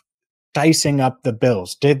of dicing up the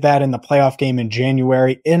Bills. Did that in the playoff game in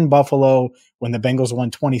January in Buffalo when the Bengals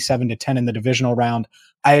won 27-10 in the divisional round.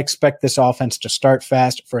 I expect this offense to start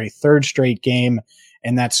fast for a third straight game,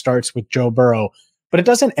 and that starts with Joe Burrow. But it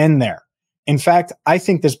doesn't end there. In fact, I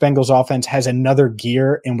think this Bengals offense has another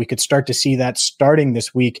gear, and we could start to see that starting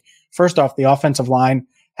this week. First off, the offensive line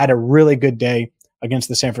had a really good day against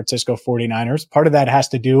the San Francisco 49ers. Part of that has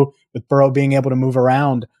to do with Burrow being able to move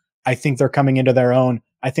around. I think they're coming into their own.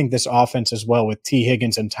 I think this offense as well, with T.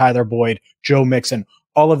 Higgins and Tyler Boyd, Joe Mixon,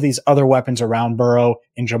 all of these other weapons around Burrow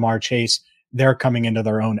and Jamar Chase, they're coming into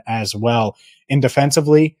their own as well. And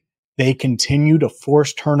defensively, they continue to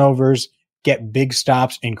force turnovers, get big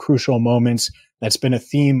stops in crucial moments. That's been a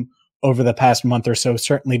theme over the past month or so,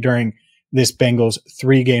 certainly during this Bengals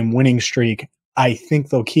 3-game winning streak. I think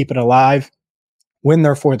they'll keep it alive, win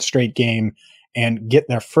their fourth straight game, and get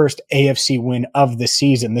their first AFC win of the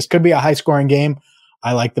season. This could be a high-scoring game.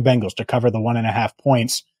 I like the Bengals to cover the 1.5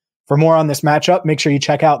 points. For more on this matchup, make sure you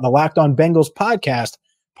check out the Locked On Bengals podcast,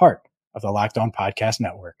 part of the Locked On Podcast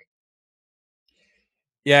Network.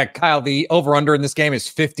 Yeah, Kyle, the over-under in this game is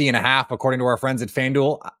 50.5, according to our friends at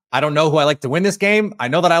FanDuel. I don't know who I like to win this game. I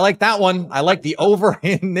know that I like that one. I like the over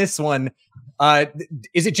in this one.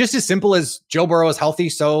 Is it just as simple as Joe Burrow is healthy,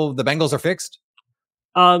 so the Bengals are fixed?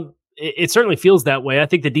 It certainly feels that way. I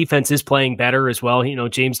think the defense is playing better as well. You know,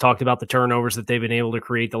 James talked about the turnovers that they've been able to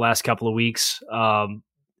create the last couple of weeks.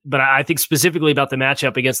 But I think specifically about the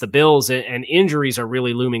matchup against the Bills, and injuries are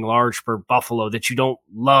really looming large for Buffalo, that you don't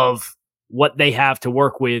love what they have to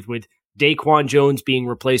work with Daquan Jones being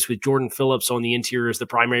replaced with Jordan Phillips on the interior as the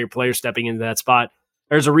primary player stepping into that spot.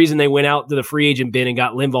 There's a reason they went out to the free agent bin and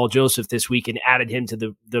got Linval Joseph this week and added him to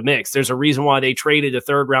the mix. There's a reason why they traded a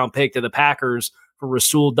 3rd-round pick to the Packers for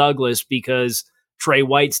Rasul Douglas, because Trey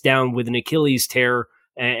White's down with an Achilles tear,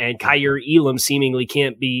 and Kyer Elam seemingly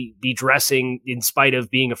can't be dressing in spite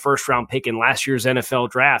of being a 1st-round pick in last year's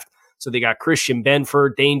NFL draft. So they got Christian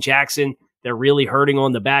Benford, Dane Jackson. They're really hurting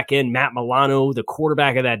on the back end. Matt Milano, the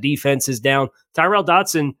quarterback of that defense, is down. Tyrell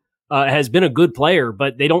Dodson has been a good player,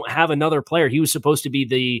 but they don't have another player. He was supposed to be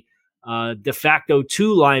the de facto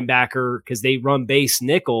 2 linebacker because they run base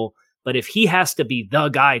nickel. But if he has to be the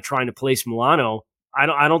guy trying to place Milano,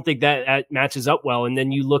 I don't think that matches up well. And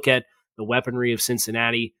then you look at the weaponry of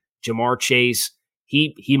Cincinnati. Jamar Chase,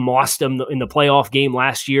 he mossed them in the playoff game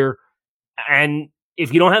last year. And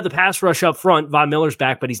if you don't have the pass rush up front, Von Miller's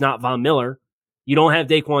back, but he's not Von Miller. You don't have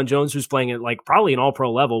Daquan Jones, who's playing at like probably an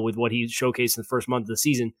all-pro level with what he showcased in the first month of the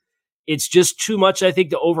season. It's just too much, I think,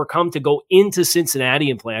 to overcome to go into Cincinnati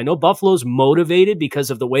and play. I know Buffalo's motivated because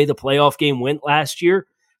of the way the playoff game went last year.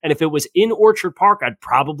 And if it was in Orchard Park, I'd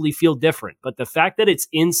probably feel different. But the fact that it's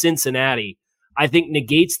in Cincinnati, I think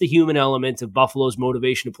negates the human element of Buffalo's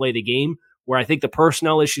motivation to play the game, where I think the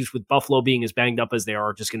personnel issues with Buffalo being as banged up as they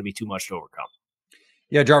are just going to be too much to overcome.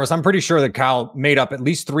 Yeah, Jarvis, I'm pretty sure that Kyle made up at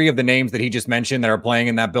least 3 of the names that he just mentioned that are playing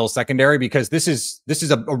in that Bills secondary, because this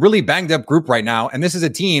is a really banged up group right now. And this is a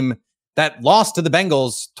team that lost to the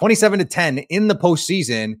Bengals 27-10 in the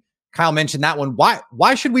postseason. Kyle mentioned that one.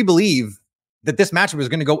 Why should we believe that this matchup is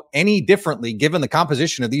going to go any differently given the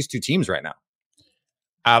composition of these 2 teams right now?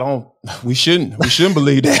 We shouldn't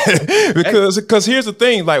believe that because here's the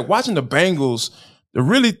thing, like watching the Bengals, the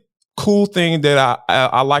really cool thing that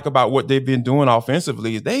I like about what they've been doing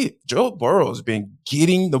offensively is Joe Burrow has been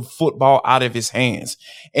getting the football out of his hands.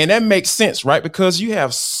 And that makes sense, right? Because you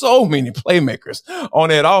have so many playmakers on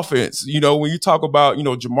that offense. You know, when you talk about,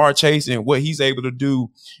 Jamar Chase and what he's able to do,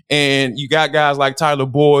 and you got guys like Tyler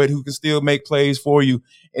Boyd who can still make plays for you.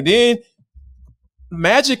 And then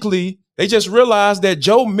magically, they just realized that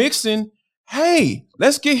Joe Mixon, hey,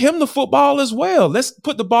 let's get him the football as well. Let's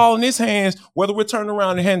put the ball in his hands, whether we're turning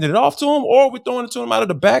around and handing it off to him or we're throwing it to him out of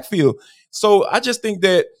the backfield. So I just think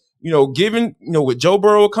that, given, with Joe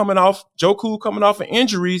Cool coming off of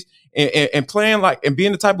injuries and playing and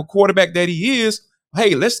being the type of quarterback that he is,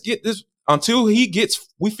 hey, let's get this until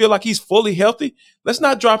we feel like he's fully healthy. Let's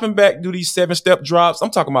not drop him back, do these 7-step drops.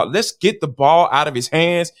 I'm talking about let's get the ball out of his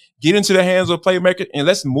hands, get into the hands of a playmaker, and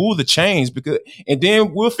let's move the chains. And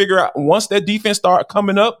then we'll figure out once that defense start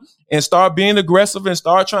coming up and start being aggressive and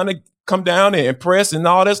start trying to come down and press and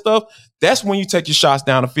all that stuff, that's when you take your shots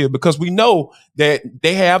down the field, because we know that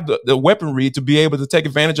they have the weaponry to be able to take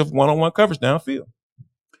advantage of one-on-one coverage downfield.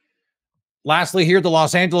 Lastly, here, the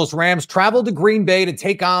Los Angeles Rams traveled to Green Bay to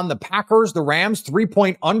take on the Packers. The Rams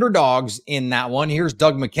 3-point underdogs in that one. Here's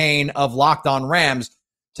Doug McCain of Locked On Rams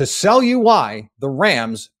to sell you why the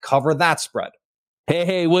Rams cover that spread.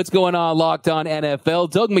 Hey, what's going on, Locked On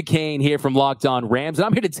NFL? Doug McCain here from Locked On Rams, and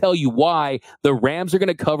I'm here to tell you why the Rams are going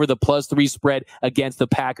to cover the +3 spread against the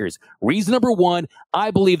Packers. Reason number 1,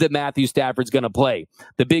 I believe that Matthew Stafford's going to play.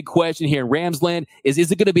 The big question here in Ramsland is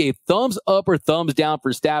it going to be a thumbs up or thumbs down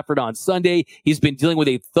for Stafford on Sunday? He's been dealing with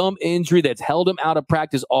a thumb injury that's held him out of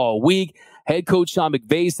practice all week. Head coach Sean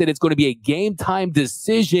McVay said it's going to be a game-time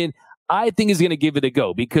decision. I think he's going to give it a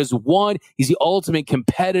go because 1, he's the ultimate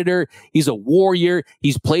competitor. He's a warrior.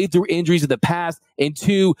 He's played through injuries in the past. And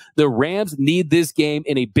 2, the Rams need this game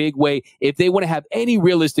in a big way if they want to have any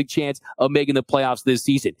realistic chance of making the playoffs this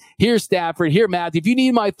season. Here's Stafford. Here, Matthew. If you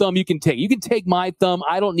need my thumb, you can take my thumb.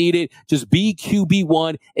 I don't need it. Just be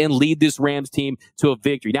QB1 and lead this Rams team to a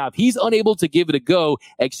victory. Now, if he's unable to give it a go,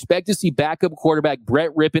 expect to see backup quarterback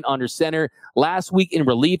Brett Rippon under center. Last week in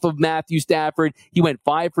relief of Matthew Stafford, he went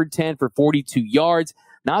 5 for 10 for 42 yards.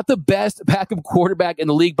 Not the best backup quarterback in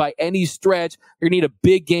the league by any stretch. You're going to need a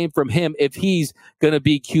big game from him if he's going to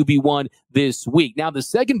be QB1 this week. Now, the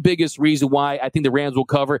second biggest reason why I think the Rams will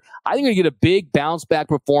cover, I think they're going to get a big bounce back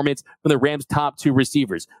performance from the Rams' top 2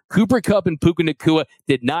 receivers. Cooper Kupp and Puka Nacua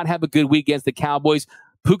did not have a good week against the Cowboys.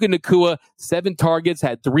 Puka Nacua, 7 targets,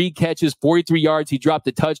 had 3 catches, 43 yards. He dropped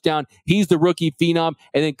a touchdown. He's the rookie phenom.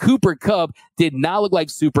 And then Cooper Kupp did not look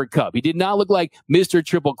like Super Kupp. He did not look like Mr.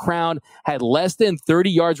 Triple Crown, had less than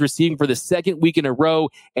 30 yards receiving for the second week in a row.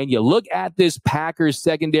 And you look at this Packers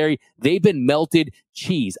secondary, they've been melted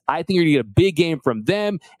cheese. I think you're going to get a big game from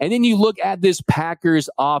them. And then you look at this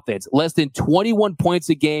Packers offense, less than 21 points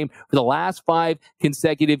a game for the last 5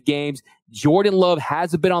 consecutive games. Jordan Love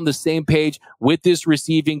hasn't been on the same page with this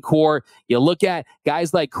receiving core. You look at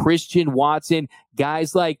guys like Christian Watson,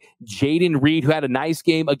 guys like Jaden Reed, who had a nice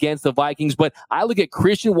game against the Vikings. But I look at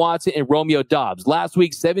Christian Watson and Romeo Doubs. Last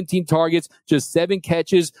week, 17 targets, just 7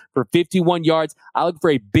 catches for 51 yards. I look for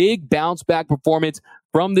a big bounce back performance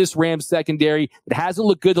from this Rams secondary. It hasn't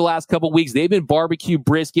looked good the last couple of weeks. They've been barbecue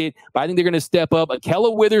brisket, but I think they're going to step up.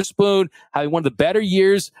 Akella Witherspoon, having one of the better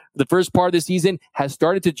years for the first part of the season, has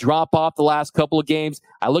started to drop off the last couple of games.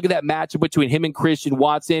 I look at that matchup between him and Christian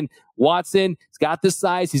Watson. Watson, he's got the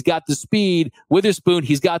size, he's got the speed. Witherspoon,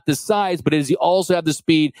 he's got the size, but does he also have the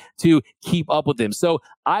speed to keep up with him? So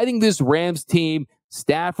I think this Rams team,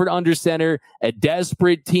 Stafford under center, a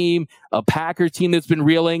desperate team, a Packer team that's been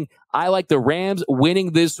reeling. I like the Rams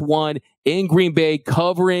winning this one in Green Bay,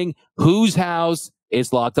 covering whose house?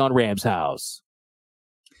 It's Locked On Rams house.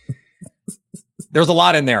 There's a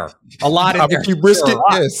lot in there. A lot in there. Barbecue brisket,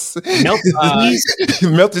 yes. Melted cheese.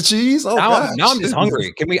 Melted cheese. Oh, now I'm just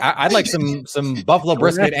hungry. Can we? I'd like some buffalo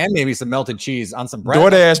brisket and maybe some melted cheese on some bread.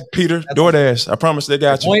 DoorDash, Peter. DoorDash. I promise they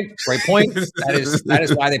got you. Great point. That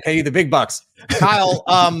is why they pay you the big bucks, Kyle.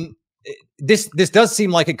 This does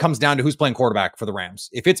seem like it comes down to who's playing quarterback for the Rams.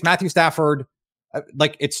 If it's Matthew Stafford,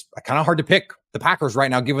 it's kind of hard to pick the Packers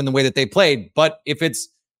right now, given the way that they played. But if it's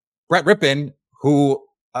Brett Rippon, who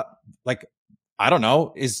I don't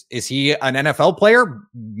know, is he an NFL player?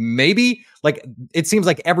 Maybe. It seems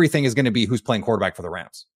like everything is going to be who's playing quarterback for the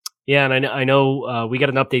Rams. Yeah, and I know we got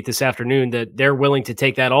an update this afternoon that they're willing to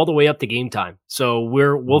take that all the way up to game time. So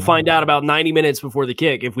we'll find out about 90 minutes before the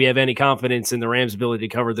kick if we have any confidence in the Rams' ability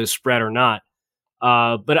to cover this spread or not.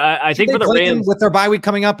 But I think for the Rams, with their bye week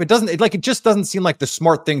coming up, it just doesn't seem like the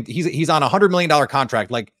smart thing. He's on $100 million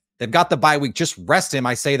contract. They've got the bye week. Just rest him.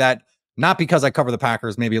 I say that not because I cover the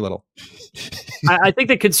Packers, maybe a little. I think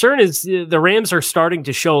the concern is the Rams are starting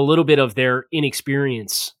to show a little bit of their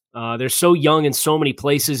inexperience. They're so young in so many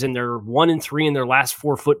places, and they're 1-3 in their last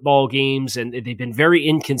 4 football games, and they've been very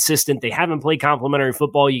inconsistent. They haven't played complementary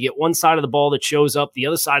football. You get one side of the ball that shows up, the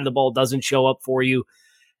other side of the ball doesn't show up for you.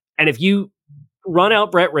 And if you run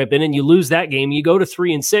out Brett Rippon and you lose that game, you go to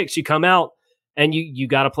 3-6, you come out and you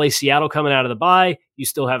got to play Seattle coming out of the bye. You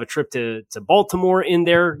still have a trip to Baltimore in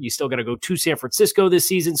there. You still got to go to San Francisco this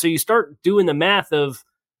season. So you start doing the math of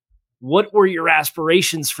what were your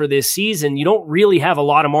aspirations for this season. You don't really have a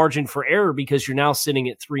lot of margin for error because you're now sitting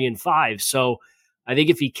at 3-5. So I think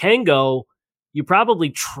if he can go, you probably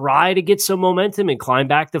try to get some momentum and climb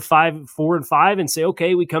back to 4-5 and say,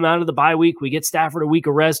 okay, we come out of the bye week, we get Stafford a week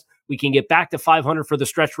of rest, we can get back to 500 for the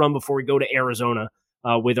stretch run before we go to Arizona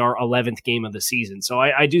with our 11th game of the season. So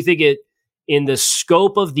I do think it, in the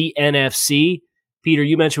scope of the NFC, Peter,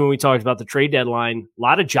 you mentioned when we talked about the trade deadline, a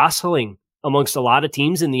lot of jostling amongst a lot of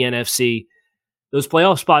teams in the NFC. Those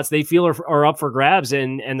playoff spots they feel are up for grabs,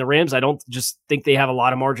 and the Rams, I don't just think they have a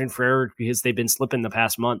lot of margin for error because they've been slipping the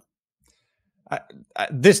past month.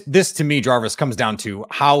 This to me, Jarvis, comes down to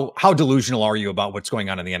how delusional are you about what's going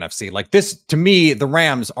on in the NFC? This, to me, the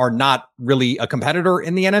Rams are not really a competitor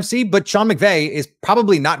in the NFC, but Sean McVay is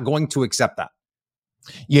probably not going to accept that.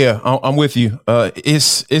 Yeah, I'm with you.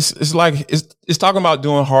 It's talking about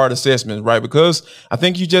doing hard assessments, right? Because I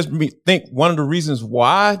think you just think one of the reasons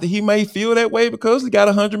why he may feel that way because he got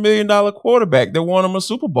 $100 million quarterback that won him a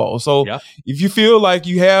Super Bowl. So if you feel like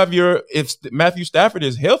you have if Matthew Stafford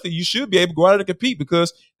is healthy, you should be able to go out and compete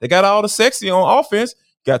because they got all the sexy on offense.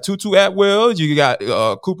 Got Tutu Atwell, you got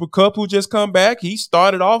Cooper Kupp who just come back. He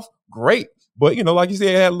started off great, but like you said,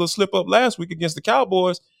 he had a little slip up last week against the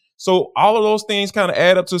Cowboys. So all of those things kind of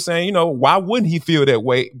add up to saying, why wouldn't he feel that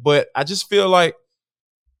way? But I just feel like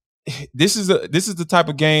this is the type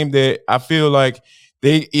of game that I feel like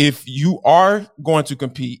if you are going to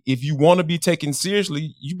compete, if you want to be taken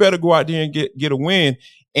seriously, you better go out there and get a win.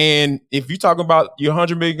 And if you're talking about your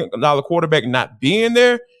 $100 million quarterback not being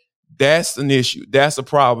there, that's an issue. That's a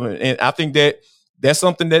problem. And I think that's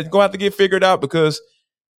something that's going to have to get figured out because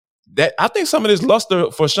I think some of this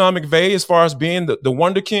luster for Sean McVay as far as being the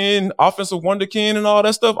wonderkin, offensive wonderkin and all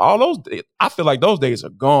that stuff, I feel like those days are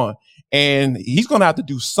gone. And he's going to have to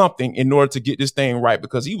do something in order to get this thing right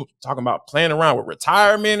because he was talking about playing around with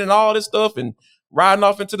retirement and all this stuff and riding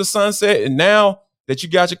off into the sunset. And now that you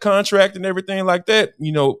got your contract and everything like that,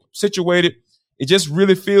 situated, it just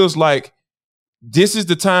really feels like this is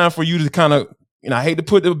the time for you to kind of, I hate to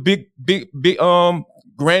put the big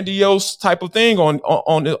grandiose type of thing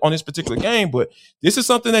on this particular game, but this is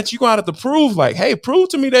something that you're going to have to prove. Hey, prove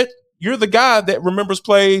to me that you're the guy that remembers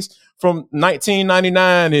plays from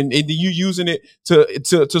 1999 and you using it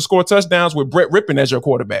to score touchdowns with Brett Rippon as your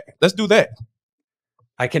quarterback. Let's do that.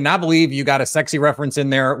 I cannot believe you got a sexy reference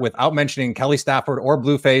in there without mentioning Kelly Stafford or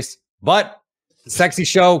Blueface, but the sexy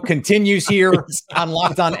show continues here on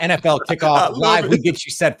Locked On NFL Kickoff Live. We get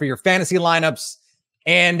you set for your fantasy lineups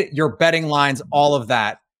and your betting lines, all of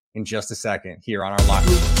that in just a second here on our Locked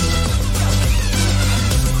On.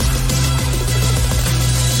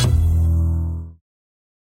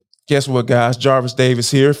 Guess what, guys? Jarvis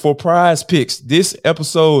Davis here for Prize Picks. This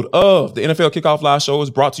episode of the NFL Kickoff Live Show is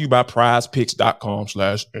brought to you by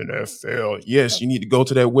prizepicks.com/NFL. Yes, you need to go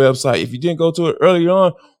to that website. If you didn't go to it earlier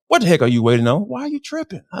on, what the heck are you waiting on? Why are you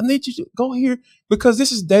tripping? I need you to go here because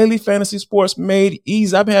this is daily fantasy sports made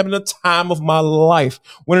easy. I've been having the time of my life,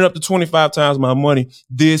 winning up to 25 times my money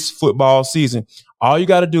this football season. All you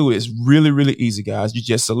got to do is really, really easy, guys. You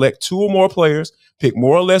just select 2 or more players, pick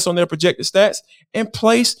more or less on their projected stats, and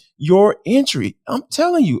place your entry. I'm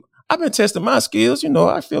telling you, I've been testing my skills.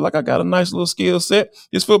 I feel like I got a nice little skill set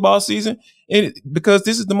this football season. And because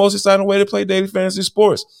this is the most exciting way to play daily fantasy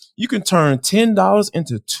sports. You can turn $10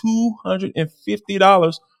 into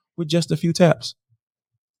 $250 with just a few taps.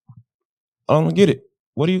 I don't get it.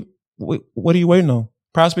 What are you waiting on?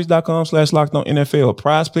 PrizePicks.com/LockedOnNFL.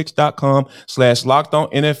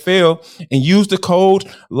 PrizePicks.com/LockedOnNFL and use the code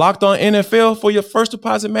LockedOnNFL for your first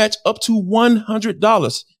deposit match up to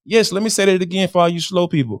 $100. Yes, let me say that again for all you slow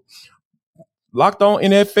people.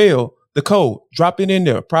 LockedOnNFL, the code, drop it in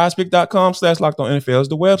there. PrizePicks.com/LockedOnNFL is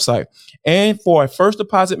the website. And for a first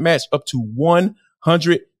deposit match up to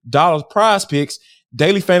 $100, Prize Picks,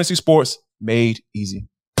 daily fantasy sports made easy.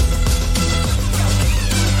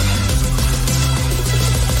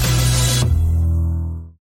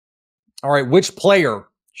 All right, which player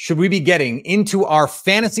should we be getting into our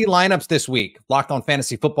fantasy lineups this week? Locked On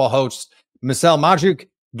Fantasy Football host Michelle Majuk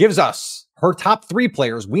gives us her top 3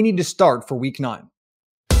 players we need to start for Week 9.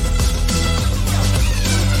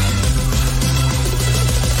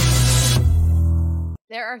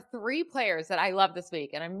 There are 3 players that I love this week,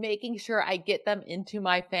 and I'm making sure I get them into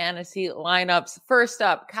my fantasy lineups. First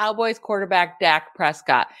up, Cowboys quarterback Dak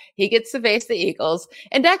Prescott. He gets to face the Eagles,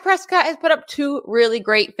 and Dak Prescott has put up 2 really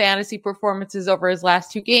great fantasy performances over his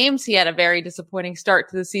last 2 games. He had a very disappointing start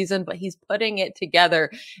to the season, but he's putting it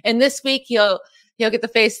together. And this week, he'll get to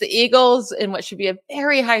face the Eagles in what should be a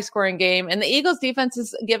very high-scoring game. And the Eagles' defense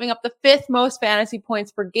is giving up the 5th most fantasy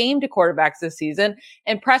points per game to quarterbacks this season.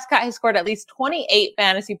 And Prescott has scored at least 28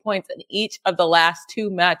 fantasy points in each of the last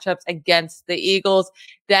 2 matchups against the Eagles.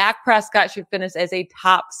 Dak Prescott should finish as a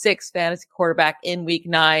top 6 fantasy quarterback in Week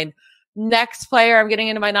 9. Next player I'm getting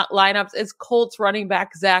into my lineups is Colts running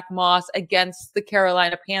back Zach Moss against the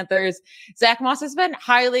Carolina Panthers. Zach Moss has been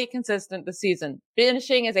highly consistent this season,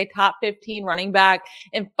 finishing as a top 15 running back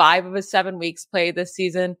in 5 of his 7 weeks played this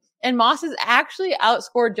season. And Moss has actually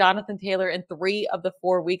outscored Jonathan Taylor in 3 of the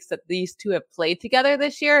 4 weeks that these two have played together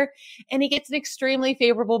this year. And he gets an extremely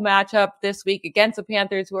favorable matchup this week against the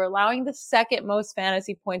Panthers, who are allowing the 2nd most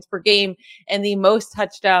fantasy points per game and the most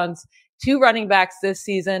touchdowns to running backs this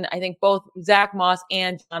season. I think both Zach Moss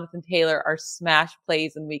and Jonathan Taylor are smash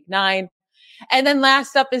plays in Week 9. And then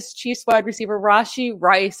last up is Chiefs wide receiver Rashee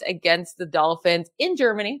Rice against the Dolphins in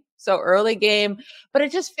Germany. So early game, but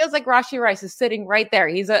it just feels like Rashee Rice is sitting right there.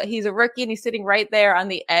 He's a rookie and he's sitting right there on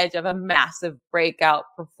the edge of a massive breakout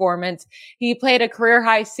performance. He played a career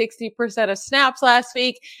high 60% of snaps last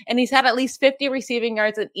week, and he's had at least 50 receiving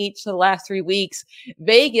yards in each of the last 3 weeks.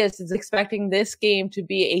 Vegas is expecting this game to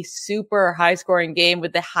be a super high scoring game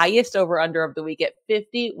with the highest over under of the week at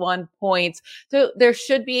 51 points. So there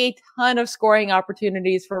should be a ton of scoring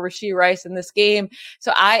opportunities for Rashee Rice in this game.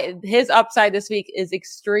 So his upside this week is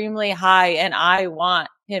extremely high, and I want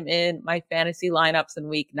him in my fantasy lineups in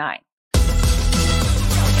Week 9.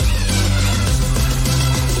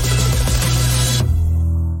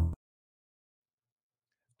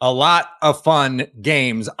 A lot of fun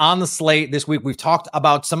games on the slate this week. We've talked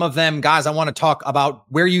about some of them. Guys, I want to talk about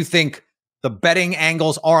where you think the betting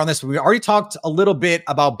angles are on this. We already talked a little bit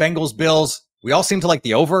about Bengals Bills. We all seem to like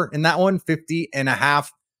the over in that one,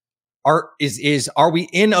 50.5. Are we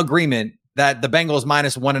in agreement that the Bengals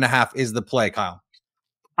 -1.5 is the play, Kyle?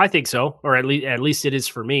 I think so, or at least it is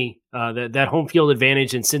for me. That home field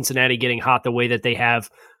advantage in Cincinnati getting hot the way that they have.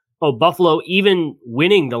 Oh, Buffalo even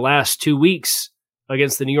winning the last 2 weeks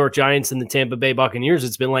against the New York Giants and the Tampa Bay Buccaneers.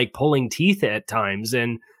 It's been like pulling teeth at times,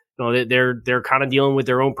 and they're kind of dealing with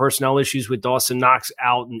their own personnel issues with Dawson Knox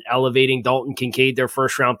out and elevating Dalton Kincaid, their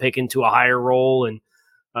first round pick, into a higher role, and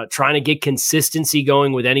trying to get consistency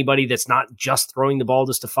going with anybody that's not just throwing the ball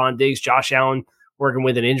to Stephon Diggs. Josh Allen working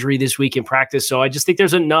with an injury this week in practice. So I just think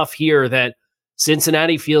there's enough here that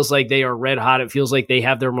Cincinnati feels like they are red hot. It feels like they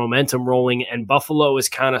have their momentum rolling, and Buffalo is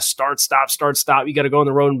kind of start, stop, start, stop. You got to go on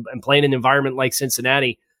the road and play in an environment like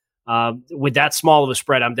Cincinnati. With that small of a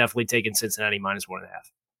spread, I'm definitely taking Cincinnati -1.5.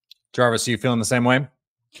 Jarvis, are you feeling the same way?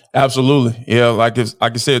 Absolutely. Yeah, like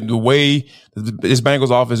I said, the way this Bengals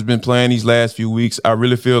offense has been playing these last few weeks, I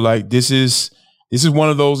really feel like this is one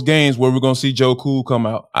of those games where we're going to see Joe Cool come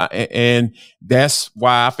out. And that's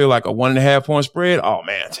why I feel like a 1.5 point spread. Oh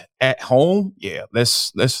man, at home. Yeah.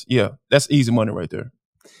 That's easy money right there.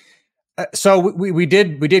 So we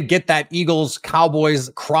did get that Eagles Cowboys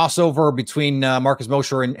crossover between Marcus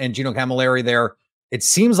Mosher and Gino Camilleri there. It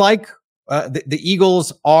seems like the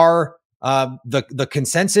Eagles are the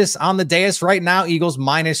consensus on the dais right now. Eagles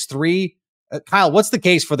 -3. Kyle, what's the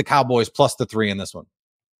case for the Cowboys plus the 3 in this one?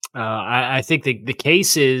 I think the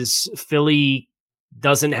case is Philly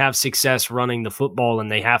doesn't have success running the football,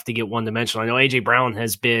 and they have to get one-dimensional. I know A.J. Brown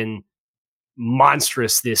has been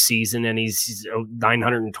monstrous this season, and he's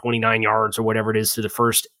 929 yards or whatever it is to the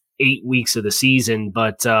first 8 weeks of the season.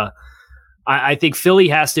 But I think Philly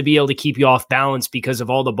has to be able to keep you off balance because of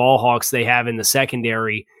all the ball hawks they have in the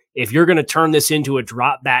secondary. If you're going to turn this into a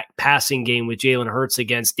drop-back passing game with Jalen Hurts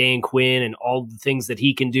against Dan Quinn and all the things that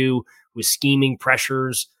he can do with scheming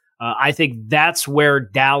pressures, I think that's where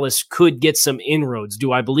Dallas could get some inroads.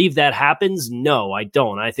 Do I believe that happens? No, I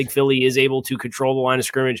don't. I think Philly is able to control the line of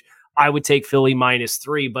scrimmage. I would take Philly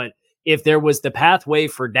 -3. But if there was the pathway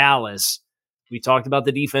for Dallas, we talked about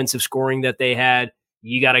the defensive scoring that they had.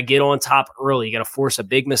 You got to get on top early. You got to force a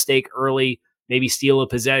big mistake early, maybe steal a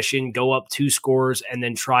possession, go up 2 scores, and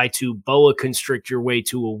then try to boa constrict your way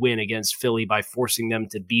to a win against Philly by forcing them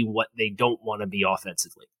to be what they don't want to be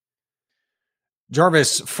offensively.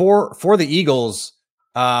 Jarvis, for the Eagles,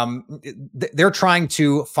 they're trying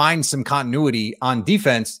to find some continuity on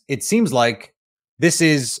defense. It seems like this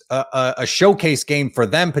is a showcase game for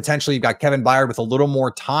them. Potentially, you've got Kevin Byard with a little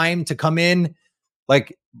more time to come in.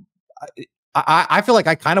 Like, I feel like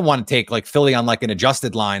I kind of want to take like Philly on like an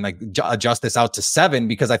adjusted line, like adjust this out to 7,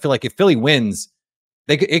 because I feel like if Philly wins,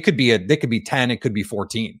 it could be 10, it could be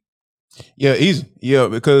 14. Yeah, easy. Yeah,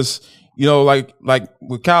 because like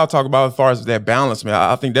what Kyle talked about as far as that balance, man,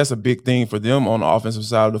 I think that's a big thing for them on the offensive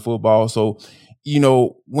side of the football. So,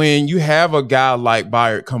 when you have a guy like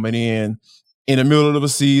Byard coming in the middle of a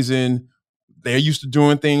season, they're used to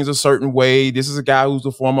doing things a certain way. This is a guy who's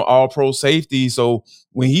a former all-pro safety. So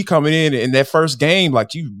when he coming in that first game,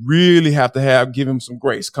 like, you really have to give him some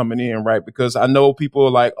grace coming in, right? Because I know people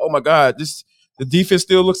are like, oh my God, the defense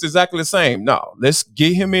still looks exactly the same. No, let's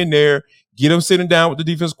get him in there, get him sitting down with the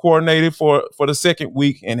defense coordinator for the second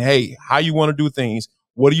week. And hey, how you want to do things?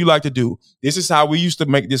 What do you like to do? This is how we used to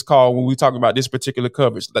make this call when we talk about this particular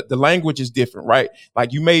coverage. The language is different, right?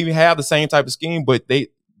 Like, you may even have the same type of scheme, but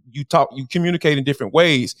you communicate in different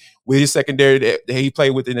ways with his secondary that he played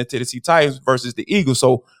with in the Tennessee Titans versus the Eagles.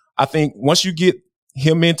 So I think once you get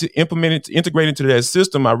him integrate into that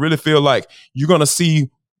system, I really feel like you're going to see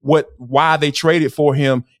why they traded for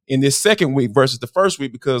him in this second week versus the first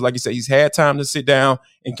week, because like you said, he's had time to sit down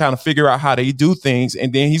and kind of figure out how they do things.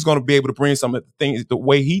 And then he's going to be able to bring some of the things, the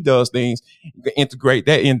way he does things, integrate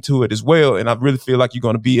that into it as well. And I really feel like you're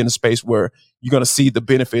going to be in a space where you're going to see the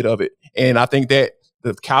benefit of it. And I think that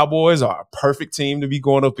the Cowboys are a perfect team to be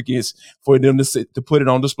going up against for them to put it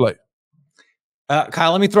on display.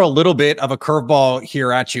 Kyle, let me throw a little bit of a curveball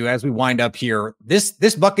here at you as we wind up here.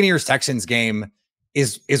 This Buccaneers Texans game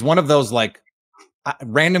is one of those like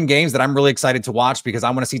random games that I'm really excited to watch, because I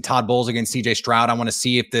want to see Todd Bowles against CJ Stroud. I want to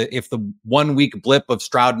see if the 1 week blip of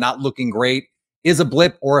Stroud not looking great is a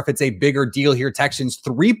blip, or if it's a bigger deal here. Texans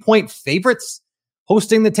 3-point favorites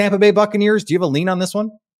hosting the Tampa Bay Buccaneers. Do you have a lean on this one?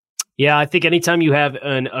 Yeah, I think anytime you have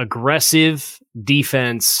an aggressive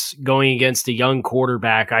defense going against a young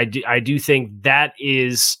quarterback, I do think that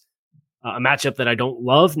is a matchup that I don't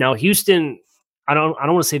love. Now, Houston, I don't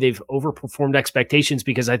want to say they've overperformed expectations,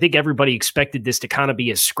 because I think everybody expected this to kind of be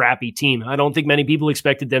a scrappy team. I don't think many people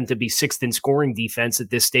expected them to be 6th in scoring defense at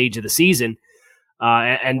this stage of the season.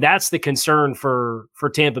 And that's the concern for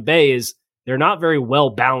Tampa Bay, is they're not very well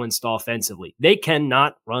balanced offensively. They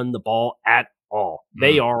cannot run the ball at all.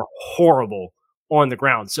 They are horrible on the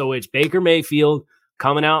ground. So it's Baker Mayfield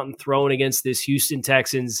coming out and throwing against this Houston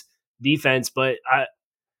Texans defense. But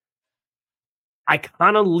I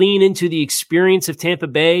kind of lean into the experience of Tampa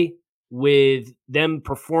Bay with them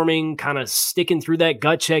performing, kind of sticking through that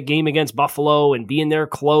gut check game against Buffalo and being there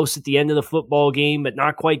close at the end of the football game, but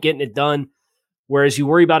not quite getting it done. Whereas you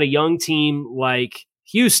worry about a young team like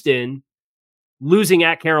Houston, losing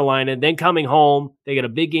at Carolina, then coming home. They got a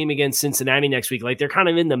big game against Cincinnati next week. Like, they're kind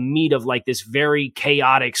of in the meat of like this very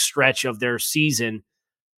chaotic stretch of their season.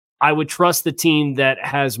 I would trust the team that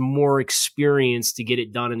has more experience to get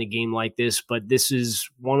it done in a game like this, but this is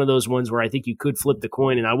one of those ones where I think you could flip the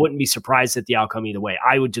coin, and I wouldn't be surprised at the outcome either way.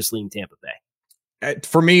 I would just lean Tampa Bay.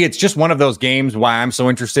 For me, it's just one of those games why I'm so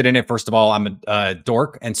interested in it. First of all, I'm a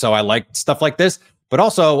dork, and so I like stuff like this. But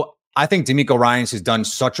also, I think D'Amico Ryans has done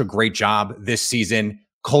such a great job this season,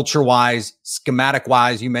 culture-wise,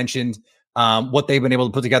 schematic-wise. You mentioned what they've been able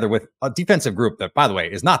to put together with a defensive group that, by the way,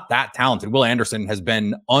 is not that talented. Will Anderson has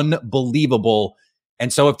been unbelievable.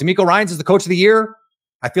 And so if D'Amico Ryans is the coach of the year,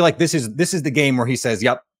 I feel like this is the game where he says,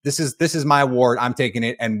 yep, this is my award. I'm taking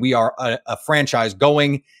it. And we are a franchise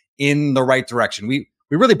going in the right direction. We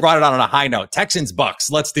really brought it on a high note. Texans, Bucks.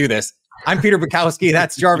 Let's do this. I'm Peter Bukowski.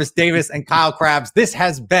 That's Jarvis Davis and Kyle Krabs. This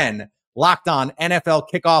has been Locked On NFL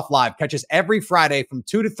Kickoff Live. Catch us every Friday from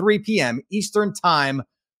 2 to 3 p.m. Eastern Time.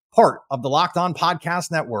 Part of the Locked On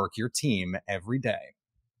Podcast Network, your team every day.